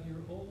away of your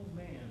old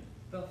man,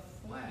 the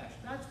flesh.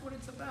 That's what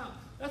it's about.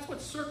 That's what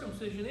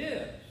circumcision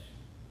is.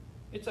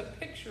 It's a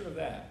picture of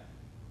that.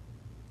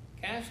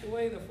 Cast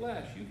away the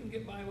flesh. You can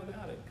get by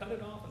without it. Cut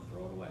it off and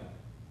throw it away.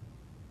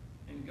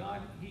 And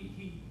God,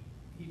 He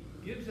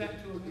gives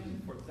that to a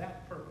man for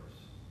that purpose.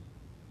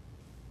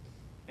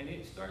 And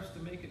it starts to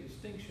make a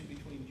distinction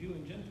between Jew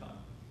and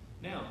Gentile.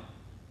 Now,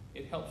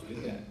 it helps do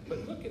that.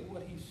 But look at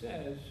what he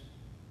says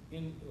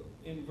in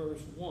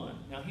verse 1.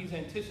 Now, he's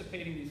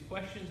anticipating these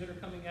questions that are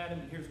coming at him,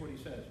 and here's what he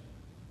says.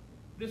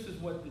 This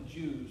is what the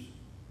Jews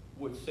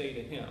would say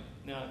to him.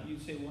 Now,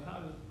 you'd say, well, how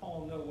does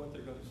Paul know what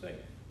they're going to say?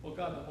 Well,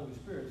 God the Holy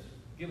Spirit's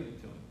given it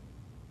to him.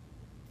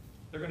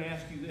 They're going to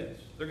ask you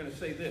this. They're going to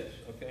say this,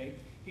 okay?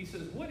 He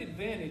says, what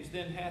advantage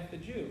then hath the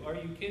Jew? Are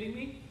you kidding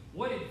me?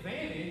 What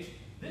advantage?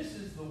 This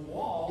is the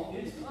wall.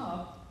 It's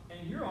up,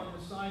 and you're on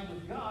the side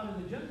with God,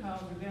 and the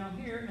Gentiles are down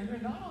here, and they're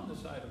not on the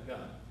side of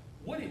God.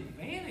 What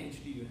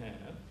advantage do you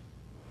have?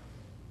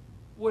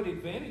 What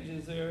advantage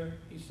is there,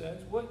 he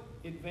says? What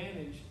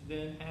advantage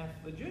then hath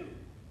the Jew?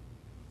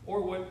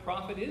 Or what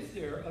profit is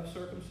there of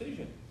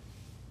circumcision?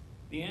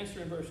 The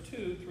answer in verse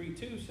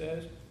 3:2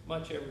 says,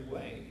 much every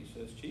way, he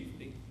says,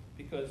 chiefly,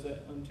 because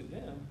that unto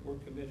them were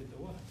committed the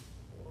what?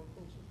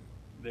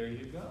 There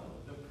you go.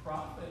 The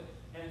profit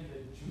and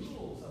the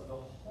jewels of the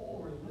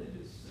whole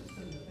religious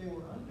system that they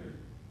were under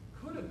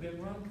could have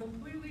been run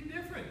completely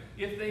different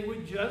if they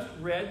would just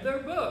read their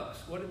books.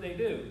 What did they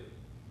do?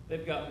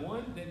 They've got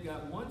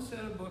one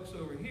set of books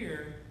over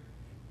here,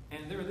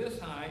 and they're this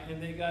high,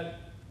 and they got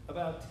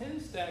about 10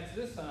 stacks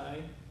this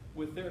high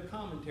with their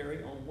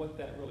commentary on what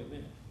that really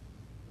meant.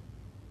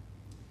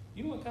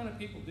 You know what kind of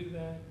people do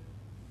that?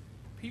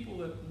 People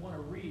that want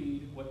to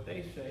read what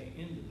they say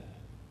into that.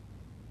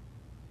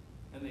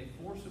 And they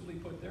forcibly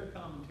put their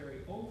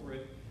commentary over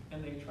it,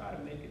 and they try to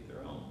make it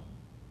their own.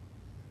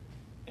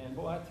 And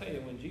boy, I tell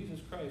you, when Jesus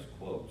Christ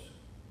quotes,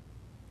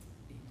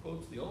 he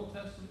quotes the Old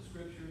Testament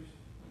scriptures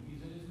when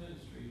he's in his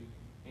ministry,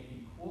 and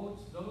he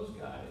quotes those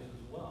guys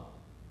as well.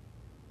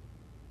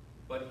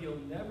 But he'll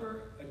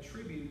never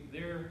attribute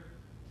their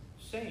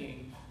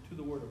saying to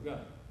the Word of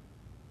God.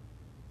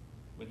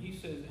 When he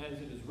says, as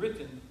it is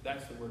written,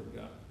 that's the Word of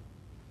God.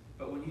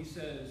 But when he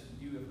says,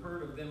 you have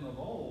heard of them of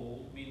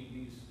old, meaning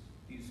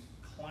these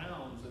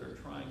clowns that are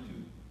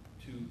trying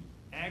to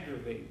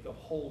aggravate the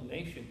whole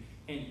nation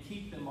and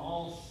keep them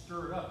all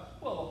stirred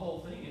up. Well, the whole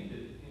thing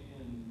ended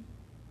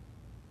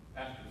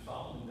after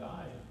Solomon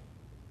died.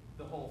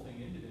 The whole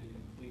thing ended in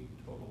complete and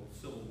total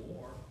civil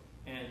war.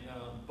 And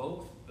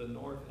both the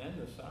north and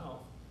the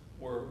south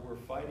were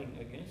fighting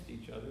against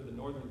each other. The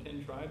northern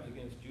 10 tribes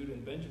against Judah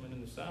and Benjamin in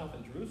the south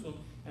and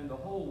Jerusalem. And the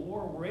whole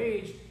war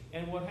raged.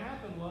 And what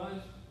happened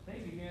was,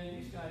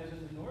 these guys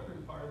in the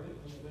northern part of it,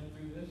 when they went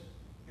through this,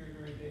 here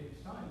during David's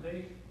time,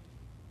 they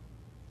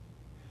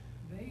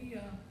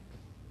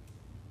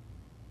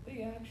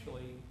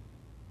actually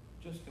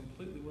just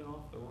completely went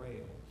off the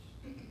rails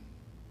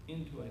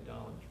into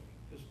idolatry.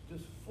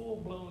 Just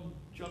full-blown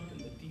jumped in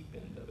the deep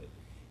end of it.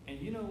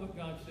 And you know what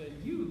God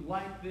said? You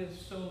like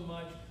this so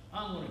much,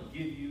 I'm going to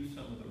give you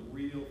some of the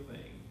real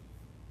thing.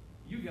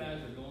 You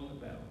guys are going to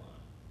Babylon.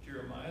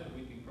 Jeremiah, the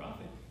weeping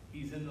prophet,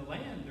 he's in the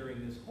land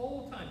during this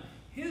whole time.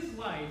 His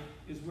life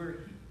is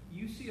where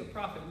you see a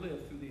prophet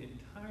live through the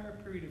entire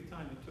period of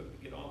time it took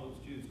to get all those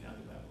Jews down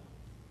to Babylon.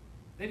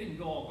 They didn't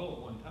all go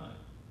at one time.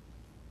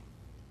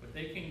 But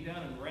they came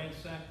down and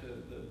ransacked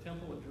the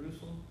temple at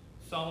Jerusalem,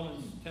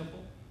 Solomon's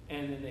temple,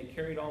 and then they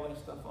carried all that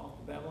stuff off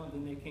to Babylon.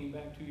 Then they came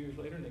back 2 years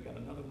later and they got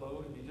another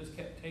load, and they just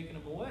kept taking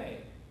them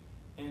away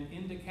and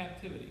into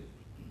captivity.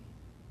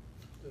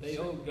 They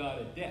owed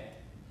God a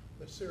debt.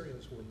 The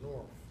Syrians were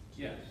north.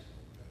 Yes.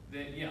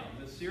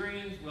 The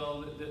Syrians,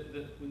 well,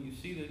 when you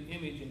see the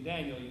image in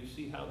Daniel, you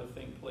see how the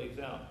thing plays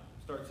out.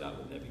 It starts out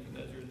with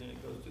Nebuchadnezzar, and then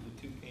it goes to the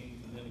 2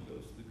 kings, and then it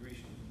goes to the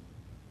Grecians, and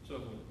so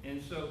forth.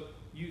 And so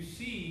you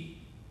see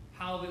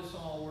how this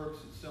all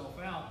works itself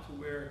out to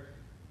where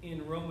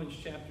in Romans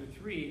chapter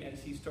 3,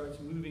 as he starts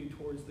moving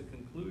towards the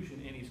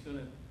conclusion, and he's going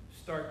to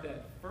start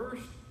that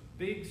first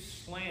big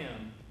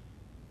slam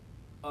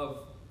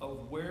of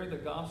where the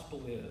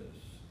gospel is.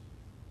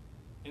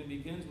 And it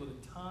begins with a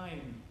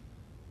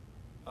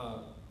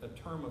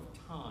term of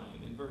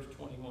time in verse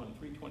 21.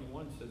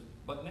 3:21 says,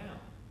 but now.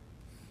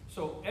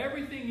 So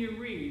everything you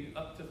read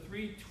up to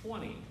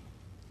 3:20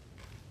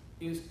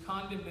 is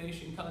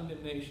condemnation,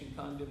 condemnation,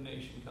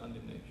 condemnation,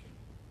 condemnation.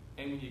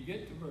 And when you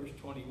get to verse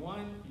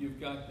 21, you've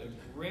got the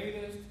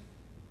greatest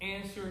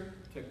answer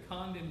to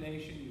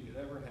condemnation you could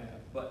ever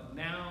have. But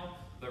now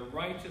the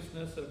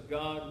righteousness of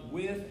God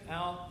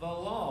without the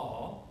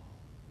law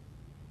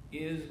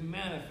is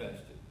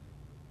manifested.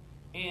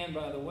 And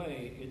by the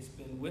way, it's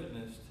been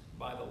witnessed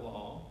by the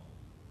law,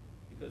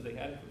 because they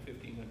had it for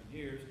 1,500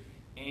 years,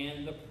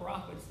 and the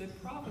prophets that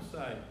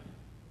prophesied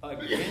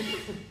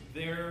against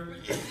their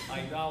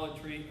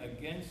idolatry,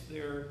 against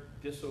their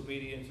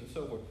disobedience, and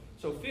so forth.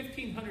 So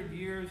 1,500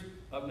 years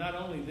of not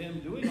only them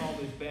doing all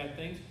these bad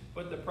things,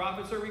 but the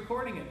prophets are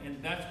recording it,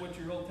 and that's what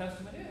your Old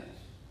Testament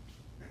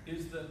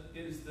is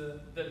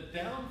the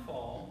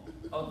downfall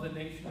of the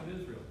nation of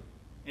Israel.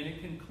 And it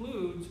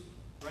concludes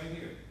right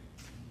here.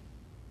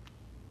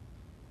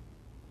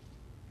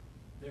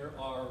 There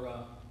are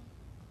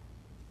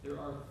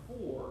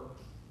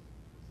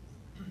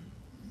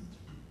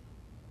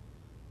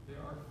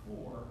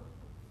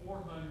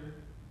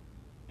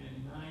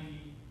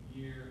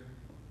 490-year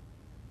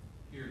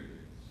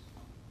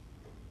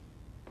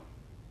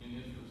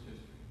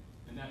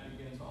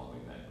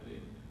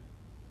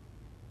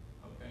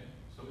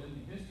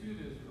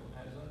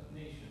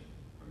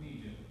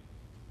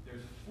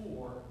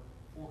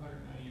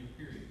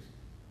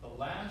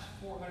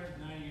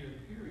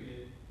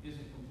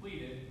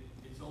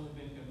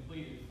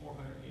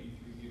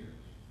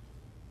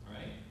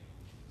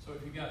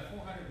you got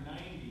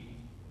 490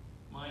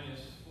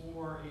 minus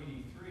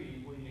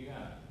 483, what do you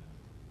got?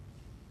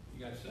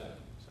 You got 7.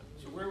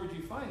 So where would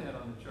you find that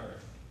on the chart?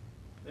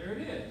 There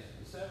it is.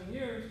 The 7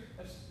 years,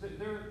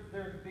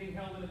 they're being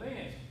held in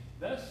advance.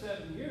 That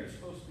 7 years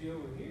supposed to be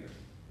over here.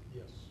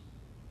 Yes.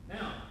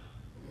 Now,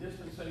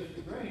 dispensation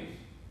of grace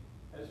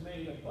has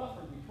made a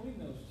buffer between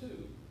those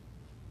two,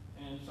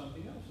 and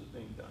something else is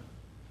being done.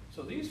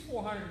 So these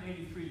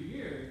 483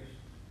 years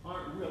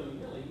aren't really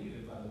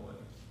either, by the way.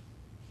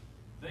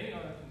 They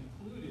are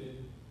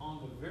concluded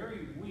on the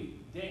very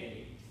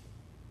day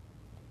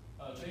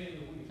of the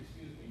week,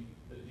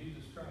 that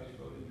Jesus Christ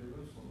rode in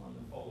Jerusalem on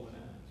the fold of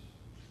Annas.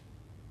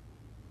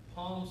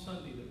 Palm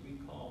Sunday, that we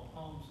call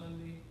Palm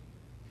Sunday,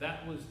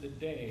 that was the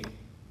day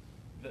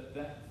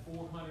that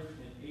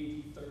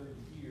 483rd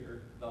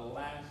year, the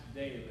last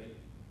day of it,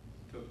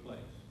 took place.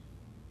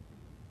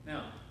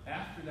 Now,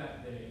 after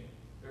that day,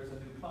 there's a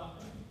new clock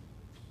running.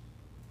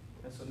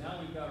 And so now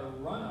we've got a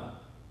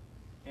run-up,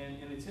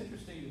 and it's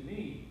interesting to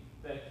me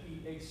that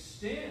he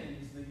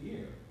extends the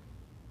year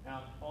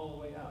out, all the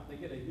way out. They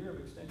get a year of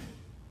extension.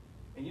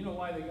 And you know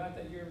why they got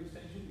that year of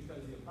extension?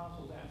 Because the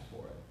apostles asked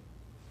for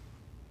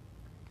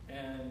it.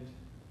 And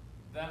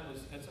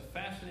that's a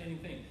fascinating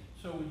thing.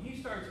 So when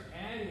he starts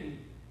adding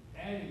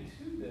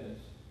to this,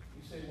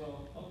 you say,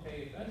 well,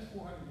 okay, if that's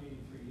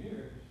 483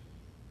 years,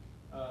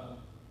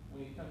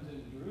 when he comes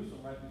into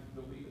Jerusalem right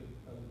before the week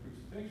of the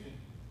crucifixion,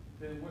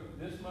 then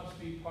this must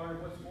be part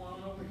of what's going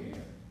on over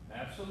here.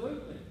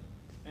 Absolutely.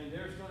 And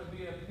there's going to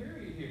be a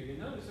period here. You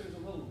notice there's a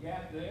little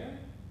gap there.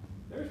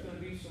 There's going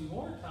to be some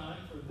more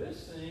time for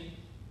this thing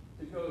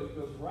to go. It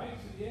goes right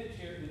to the edge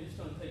here, and it's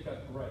going to take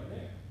up right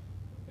there.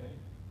 Okay.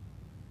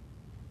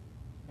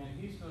 And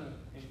he's going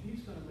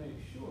to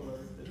make sure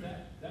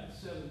that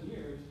 7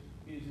 years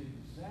is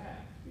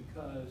exact,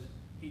 because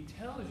he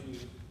tells you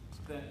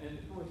that, and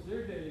of course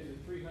their years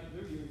are 360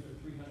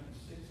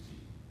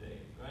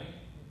 days, right?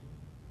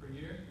 Per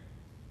year.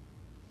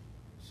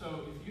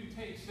 So if you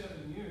take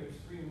 7 years,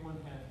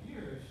 3.5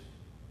 years,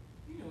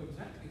 you know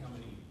exactly how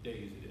many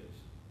days it is.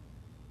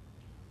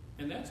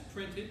 And that's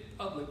printed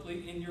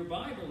publicly in your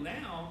Bible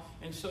now.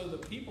 And so the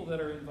people that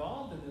are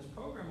involved in this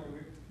program over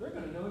here, they're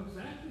going to know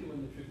exactly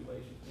when the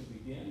tribulation is going to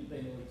begin.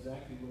 They know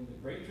exactly when the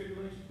Great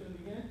Tribulation is going to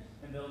begin.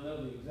 And they'll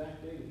know the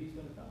exact day that he's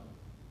going to come.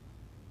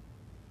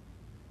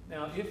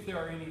 Now, if there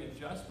are any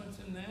adjustments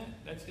in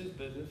that, that's his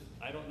business.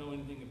 I don't know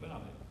anything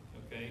about it.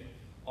 Okay?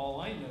 All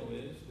I know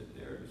is that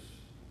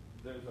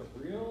there's a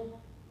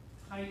real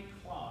tight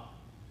clock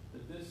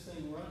that this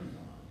thing runs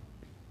on.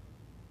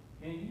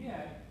 And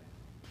yet,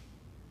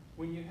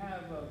 when you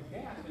have a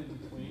gap in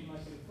between,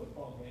 like in a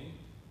football game,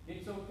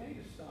 it's okay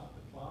to stop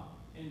the clock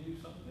and do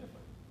something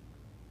different.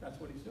 That's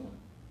what he's doing.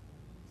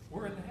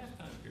 We're in the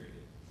halftime period.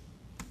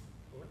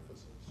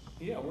 Parenthesis.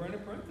 Yeah, we're in a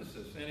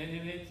parenthesis, and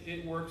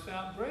it works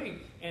out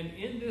great. And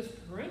in this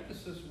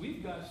parenthesis,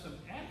 we've got some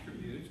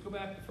attributes. Go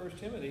back to 1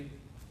 Timothy.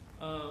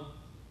 It's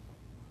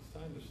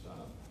time to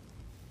stop.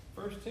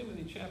 1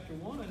 Timothy chapter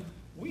 1,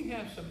 we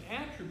have some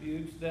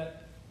attributes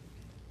that,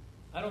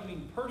 I don't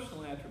mean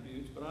personal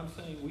attributes, but I'm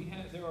saying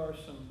there are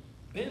some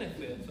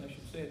benefits, I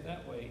should say it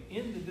that way,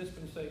 in the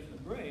dispensation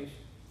of grace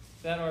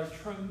that are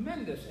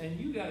tremendous, and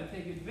you got to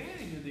take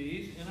advantage of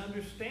these and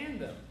understand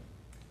them.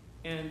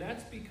 And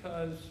that's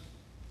because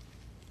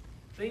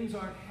things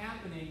aren't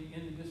happening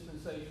in the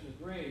dispensation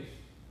of grace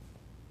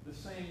the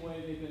same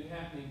way they've been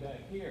happening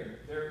back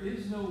here. There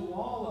is no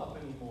wall up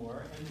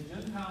anymore, and the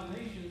Gentile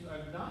nations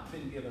have not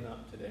been given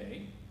up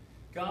today.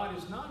 God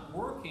is not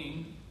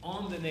working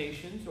on the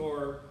nations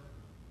or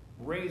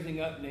raising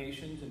up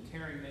nations and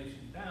tearing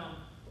nations down.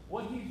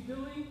 What he's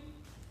doing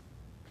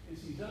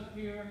is he's up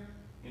here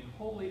in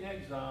holy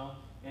exile,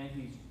 and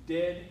he's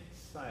dead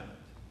silent.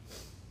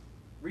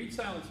 Read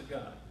Silence of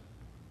God.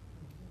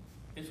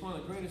 It's one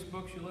of the greatest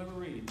books you'll ever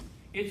read.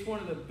 It's one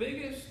of the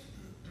biggest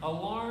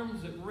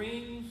alarms that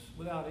rings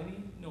without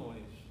any noise.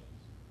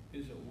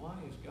 Is that why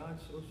is God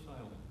so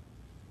silent?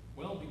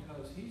 Well,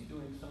 because he's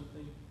doing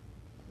something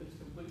that's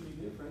completely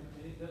different,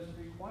 and it doesn't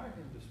require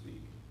him to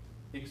speak,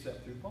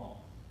 except through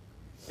Paul.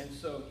 And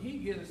so he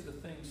gives the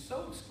thing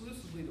so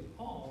exclusively to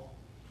Paul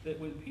that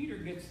when Peter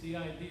gets the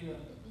idea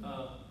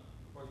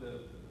or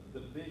the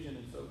vision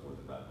and so forth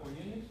about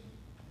Cornelius,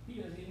 he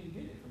doesn't even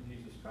get it from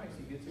Jesus Christ.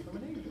 He gets it from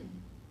an angel.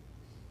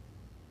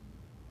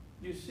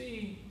 You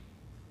see,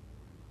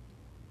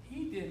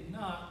 he did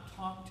not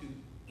talk to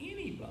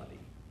anybody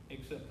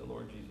except the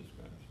Lord Jesus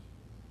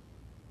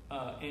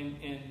Christ.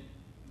 And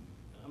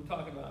I'm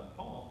talking about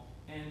Paul.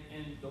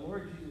 And the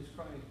Lord Jesus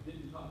Christ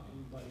didn't talk to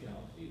anybody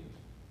else either.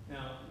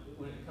 Now,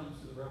 when it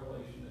comes to the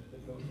revelation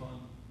that goes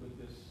on with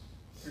this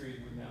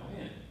period we're now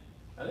in.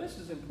 Now, this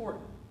is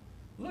important.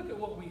 Look at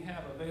what we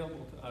have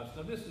available to us.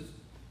 Now, this is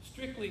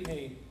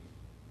strictly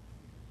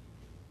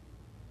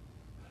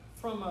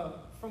from a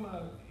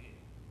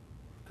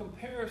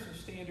comparison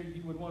standard,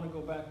 you would want to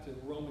go back to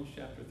Romans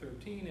chapter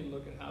 13 and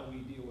look at how we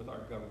deal with our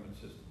government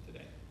system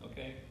today.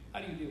 Okay?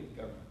 How do you deal with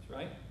governments,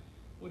 right?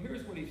 Well,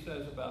 here's what he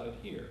says about it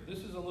here. This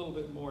is a little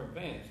bit more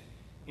advanced.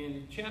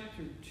 in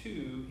chapter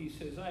 2, he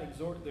says, I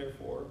exhort,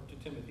 therefore,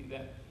 to Timothy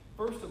that,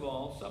 first of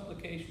all,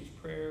 supplications,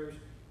 prayers,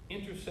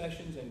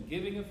 intercessions, and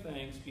giving of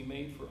thanks be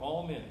made for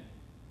all men.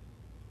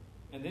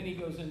 And then he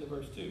goes into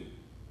verse 2.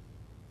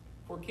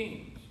 For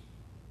kings,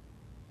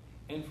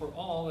 and for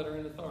all that are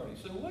in authority.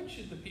 So what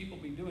should the people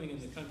be doing in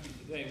the country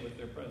today with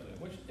their president?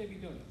 What should they be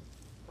doing?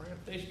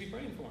 They should be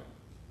praying for him.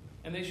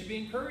 And they should be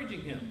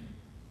encouraging him.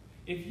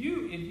 If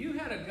you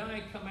had a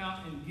guy come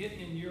out and get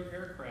in your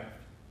aircraft,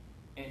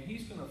 and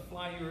he's going to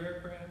fly your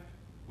aircraft,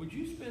 would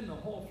you spend the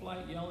whole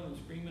flight yelling and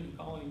screaming and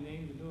calling him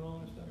names and doing all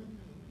this stuff?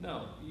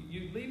 No.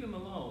 You'd leave him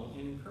alone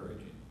and encourage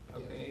him.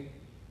 Okay?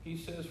 He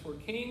says, for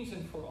kings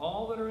and for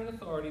all that are in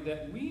authority,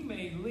 that we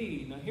may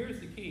lead. Now here's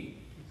the key.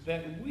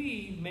 That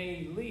we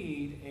may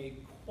lead a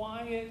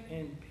quiet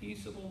and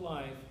peaceable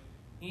life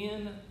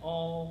in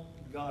all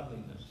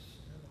godliness.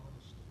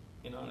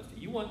 In honesty.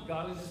 You want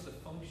godliness to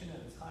function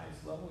at its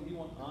highest level? You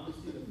want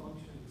honesty to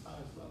function at its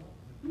highest level?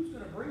 Who's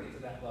going to bring it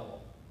to that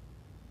level?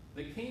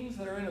 The kings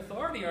that are in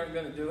authority aren't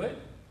going to do it.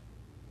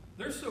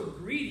 They're so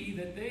greedy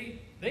that they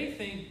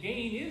think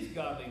gain is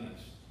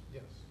godliness.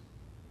 Yes.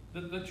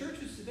 The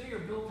churches today are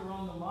built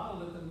around the model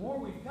that the more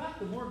we've got,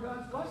 the more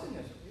God's blessing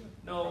us. Yeah.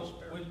 No,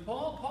 when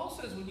Paul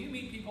says when you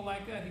meet people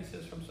like that, he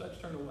says from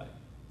such turn away.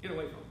 Get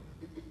away from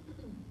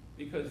them.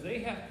 Because they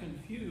have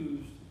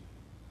confused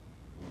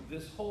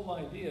this whole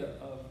idea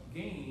of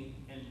gain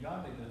and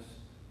godliness.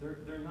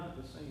 They're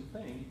not the same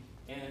thing.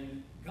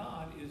 And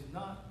God is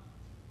not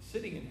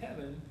sitting in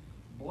heaven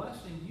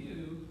blessing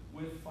you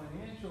with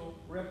financial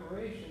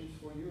reparations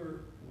for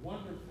your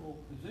wonderful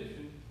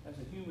position as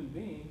a human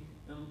being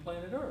on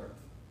planet Earth.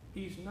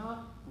 He's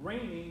not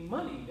raining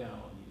money down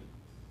on you.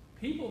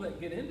 People that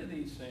get into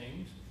these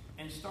things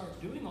and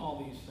start doing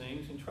all these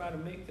things and try to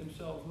make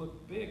themselves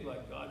look big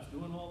like God's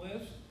doing all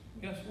this,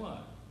 guess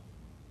what?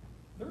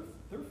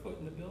 They're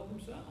footing the bill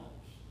themselves.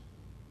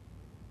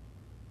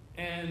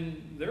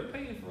 And they're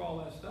paying for all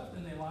that stuff,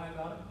 and they lie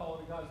about it and call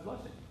it a God's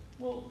blessing.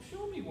 Well,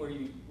 show me where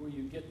you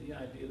get the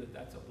idea that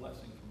that's a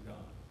blessing from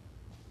God.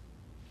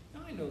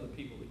 Now, I know the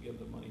people that give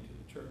the money to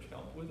the church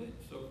help with it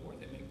and so forth.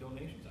 They make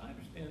donations. I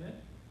understand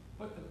that.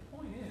 But the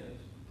point is,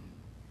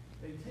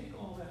 they take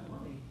all that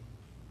money,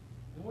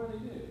 and what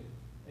do?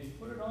 They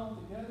put it all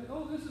together.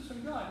 Oh, this is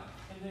from God.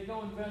 And they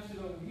go invest it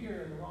over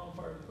here in the wrong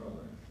part of the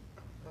program.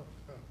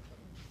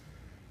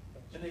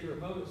 And they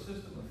promote a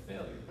system of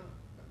failure.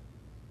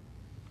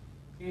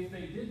 If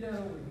they did that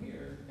over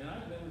here, and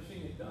I've never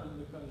seen it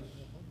done because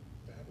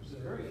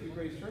very few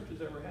Grace churches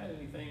ever had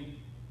anything.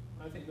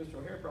 I think Mr.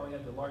 O'Hare probably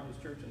had the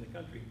largest church in the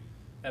country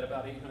at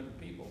about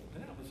 800 people.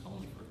 And that was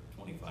only for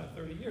 25,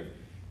 30 years.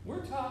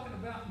 We're talking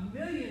about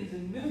millions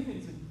and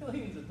millions and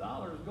millions of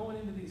dollars going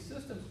into these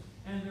systems,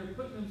 and they're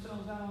putting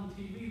themselves out on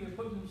TV. They're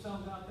putting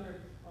themselves out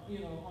there,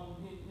 in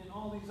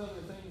all these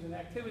other things and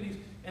activities,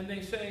 and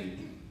they say,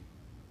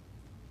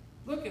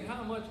 look at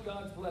how much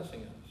God's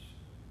blessing us.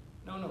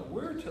 No,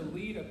 we're to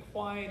lead a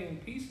quiet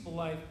and peaceful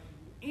life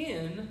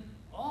in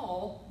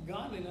all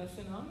godliness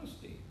and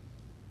honesty.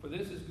 For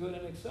this is good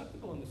and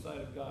acceptable in the sight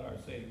of God our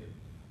Savior,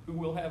 who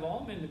will have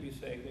all men to be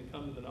saved and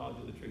come to the knowledge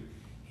of the truth.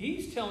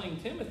 He's telling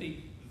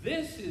Timothy,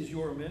 this is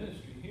your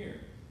ministry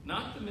here.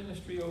 Not the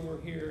ministry over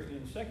here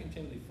in 2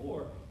 Timothy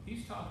 4.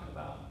 He's talking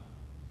about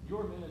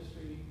your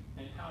ministry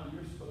and how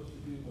you're supposed to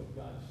do what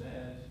God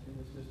says in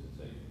this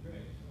dispensation of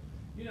grace.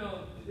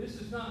 This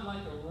is not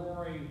like a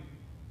roaring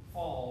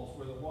falls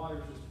where the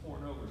water's just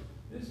pouring over.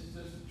 This is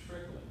just a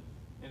trickling,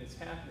 and it's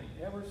happening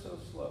ever so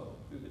slow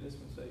through the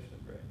dispensation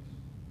of grace.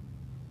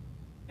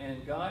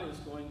 And God is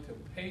going to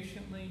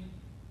patiently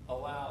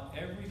allow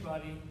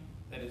everybody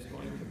that is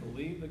going to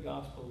believe the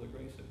gospel of the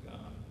grace of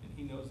God. And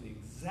he knows the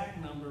exact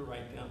number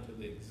right down to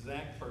the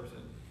exact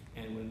person.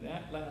 And when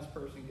that last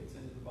person gets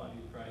into the body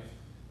of Christ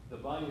is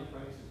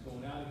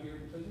going out of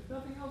here because there's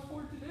nothing else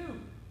for it to do.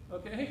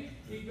 Okay?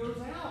 It goes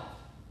out.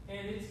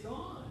 And it's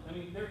gone. I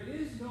mean, there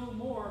is no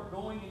more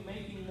going and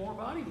making more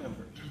body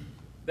members.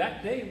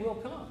 That day will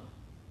come.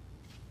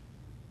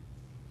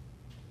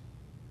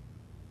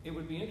 It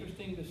would be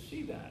interesting to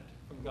see that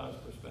from God's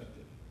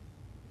perspective.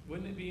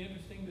 Wouldn't it be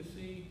interesting to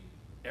see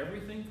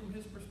everything from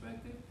his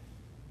perspective?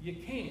 You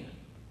can.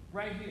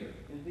 Right here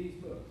in these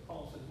books,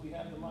 Paul says we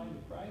have the mind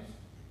of Christ,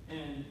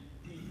 and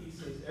he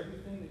says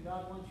everything that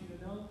God wants you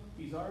to know,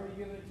 he's already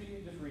given it to you.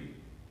 Just read it.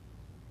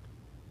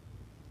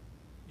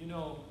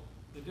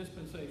 The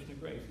dispensation of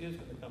grace is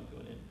going to come to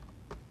an end.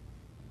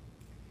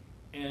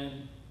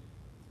 And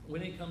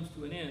when it comes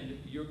to an end,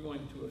 you're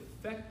going to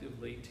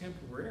effectively,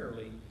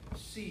 temporarily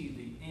see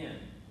the end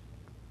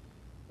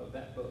of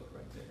that book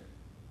right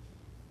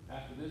there.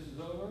 After this is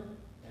over,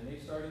 and they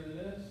start into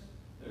this,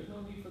 there's no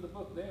need for the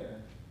book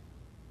there.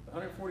 The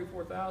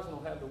 144,000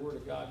 will have the Word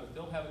of God, but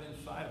they'll have it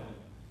inside of them.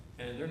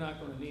 And they're not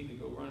going to need to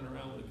go running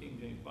around with a King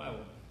James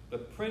Bible. The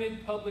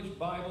printed, published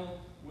Bible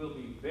will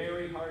be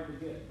very hard to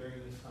get during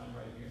this time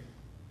right here.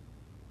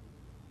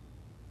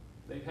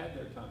 They've had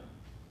their time.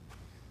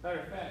 Matter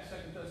of fact,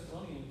 2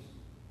 Thessalonians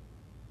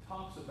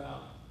talks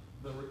about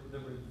the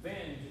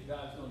revenge that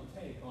God's going to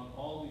take on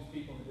all these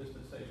people in the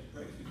dispensation of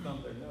grace who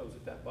come there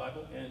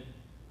Bible and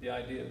the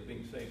idea of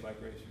being saved by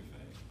grace through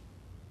faith.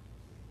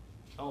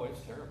 Oh,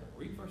 it's terrible.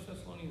 Read 1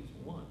 Thessalonians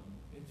 1.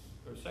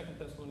 Or 2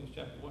 Thessalonians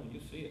chapter 1.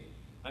 You see it.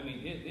 I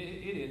mean,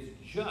 it is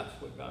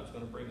just what God's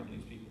going to bring on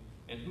these people.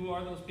 And who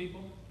are those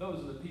people?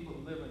 Those are the people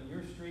who live in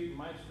your street,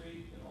 my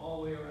street, and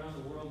all the way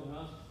around the world and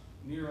us,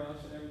 near us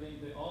and everything.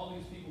 All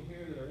these people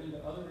here that are into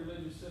other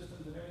religious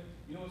systems and everything,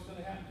 you know what's going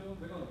to happen to them?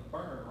 They're going to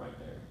burn right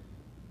there.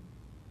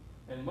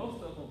 And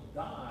most of them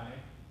die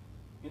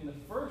in the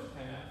first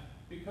half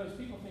because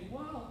people think,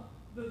 well,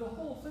 the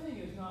whole thing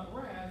is not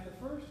wrath.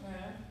 The first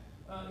half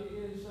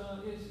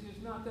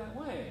is not that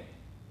way.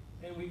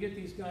 And we get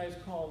these guys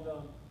called,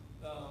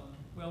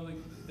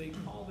 they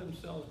call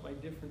themselves by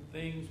different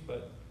things,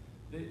 but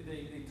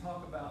they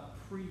talk about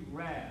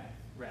pre-wrath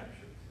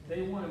rapture.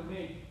 They want to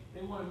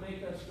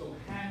make us go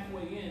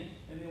halfway in,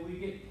 and then we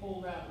get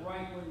pulled out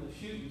right when the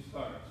shooting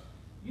starts.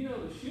 You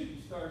know, the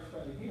shooting starts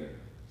right here.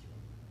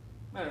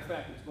 Matter of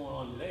fact, it's going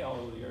on today all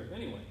over the earth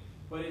anyway.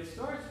 But it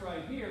starts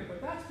right here,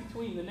 but that's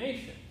between the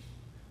nations.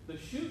 The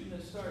shooting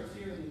that starts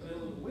here in the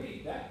middle of the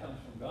week, that comes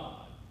from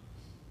God.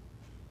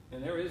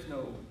 And there's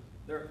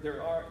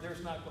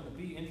not going to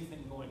be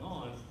anything going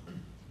on.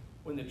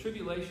 When the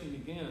tribulation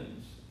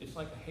begins, it's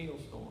like a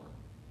hailstorm,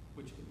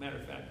 which, matter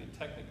of fact, it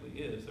technically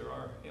is. There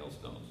are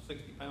hailstones,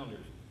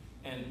 60-pounders.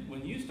 And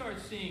when you start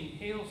seeing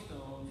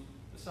hailstones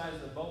the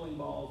size of bowling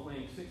balls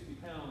weighing 60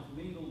 pounds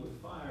mingled with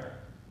fire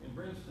and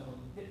brimstone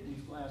hitting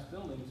these glass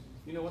buildings,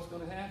 you know what's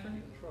going to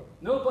happen?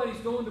 Nobody's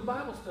going to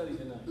Bible study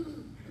tonight.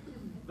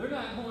 They're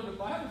not going to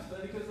Bible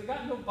study because they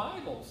got no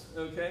Bibles,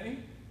 okay?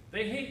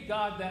 They hate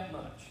God that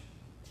much.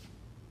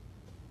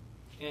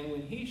 And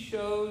when he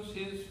shows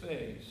his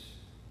face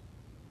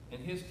and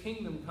his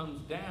kingdom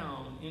comes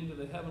down into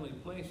the heavenly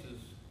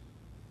places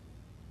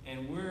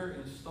and we're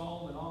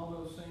installed in all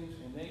those things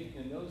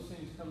and those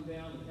things come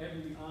down and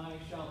every eye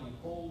shall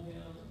behold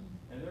him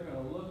and they're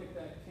going to look at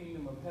that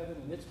kingdom of heaven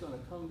and it's going to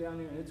come down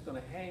there and it's going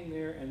to hang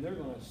there and they're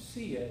going to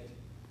see it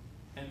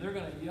and they're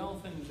going to yell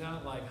things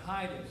out like,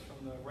 hide us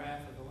from the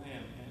wrath of the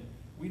Lamb. And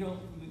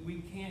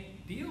we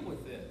can't deal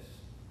with this.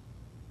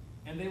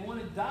 And they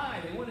want to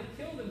die. They want to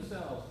kill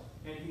themselves.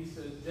 And he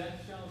says,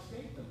 death shall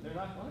escape them. They're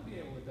not going to be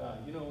able to die.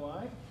 You know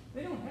why?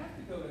 They don't have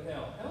to go to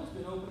hell. Hell's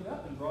been opened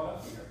up and brought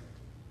up here.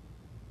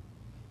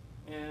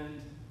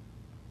 And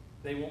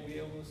they won't be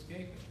able to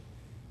escape it.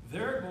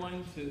 They're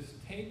going to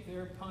take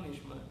their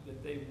punishment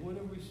that they would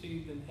have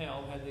received in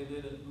hell had they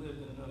lived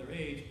in another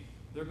age.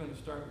 They're going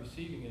to start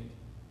receiving it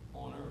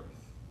on earth.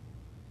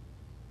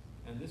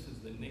 And this is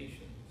the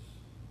nations.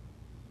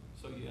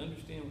 So you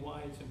understand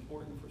why it's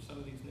important for some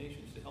of these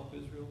nations to help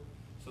Israel,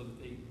 so that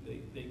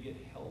they get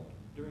help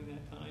during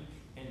that time,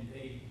 and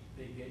they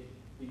get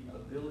the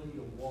ability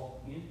to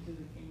walk into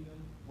the kingdom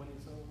when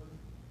it's over.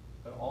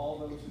 But all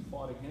those who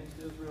fought against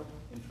Israel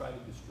and tried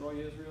to destroy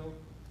Israel,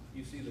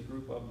 you see the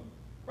group of them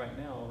right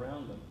now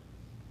around them.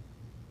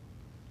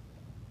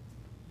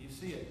 You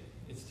see it.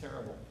 It's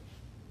terrible.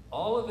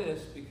 All of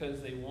this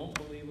because they won't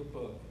believe a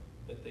book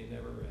that they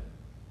never read.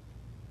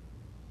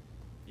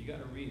 You got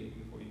to read it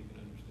before you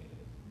can understand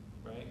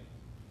it, right?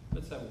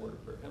 Let's have a word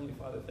of prayer. Heavenly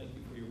Father, thank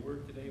you for your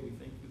word today. We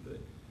thank you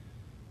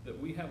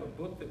that we have a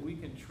book that we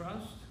can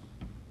trust,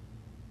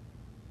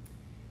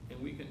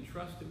 and we can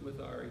trust it with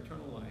our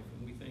eternal life.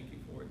 And we thank you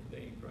for it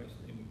today. In Christ's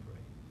name we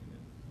pray.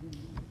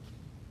 Amen.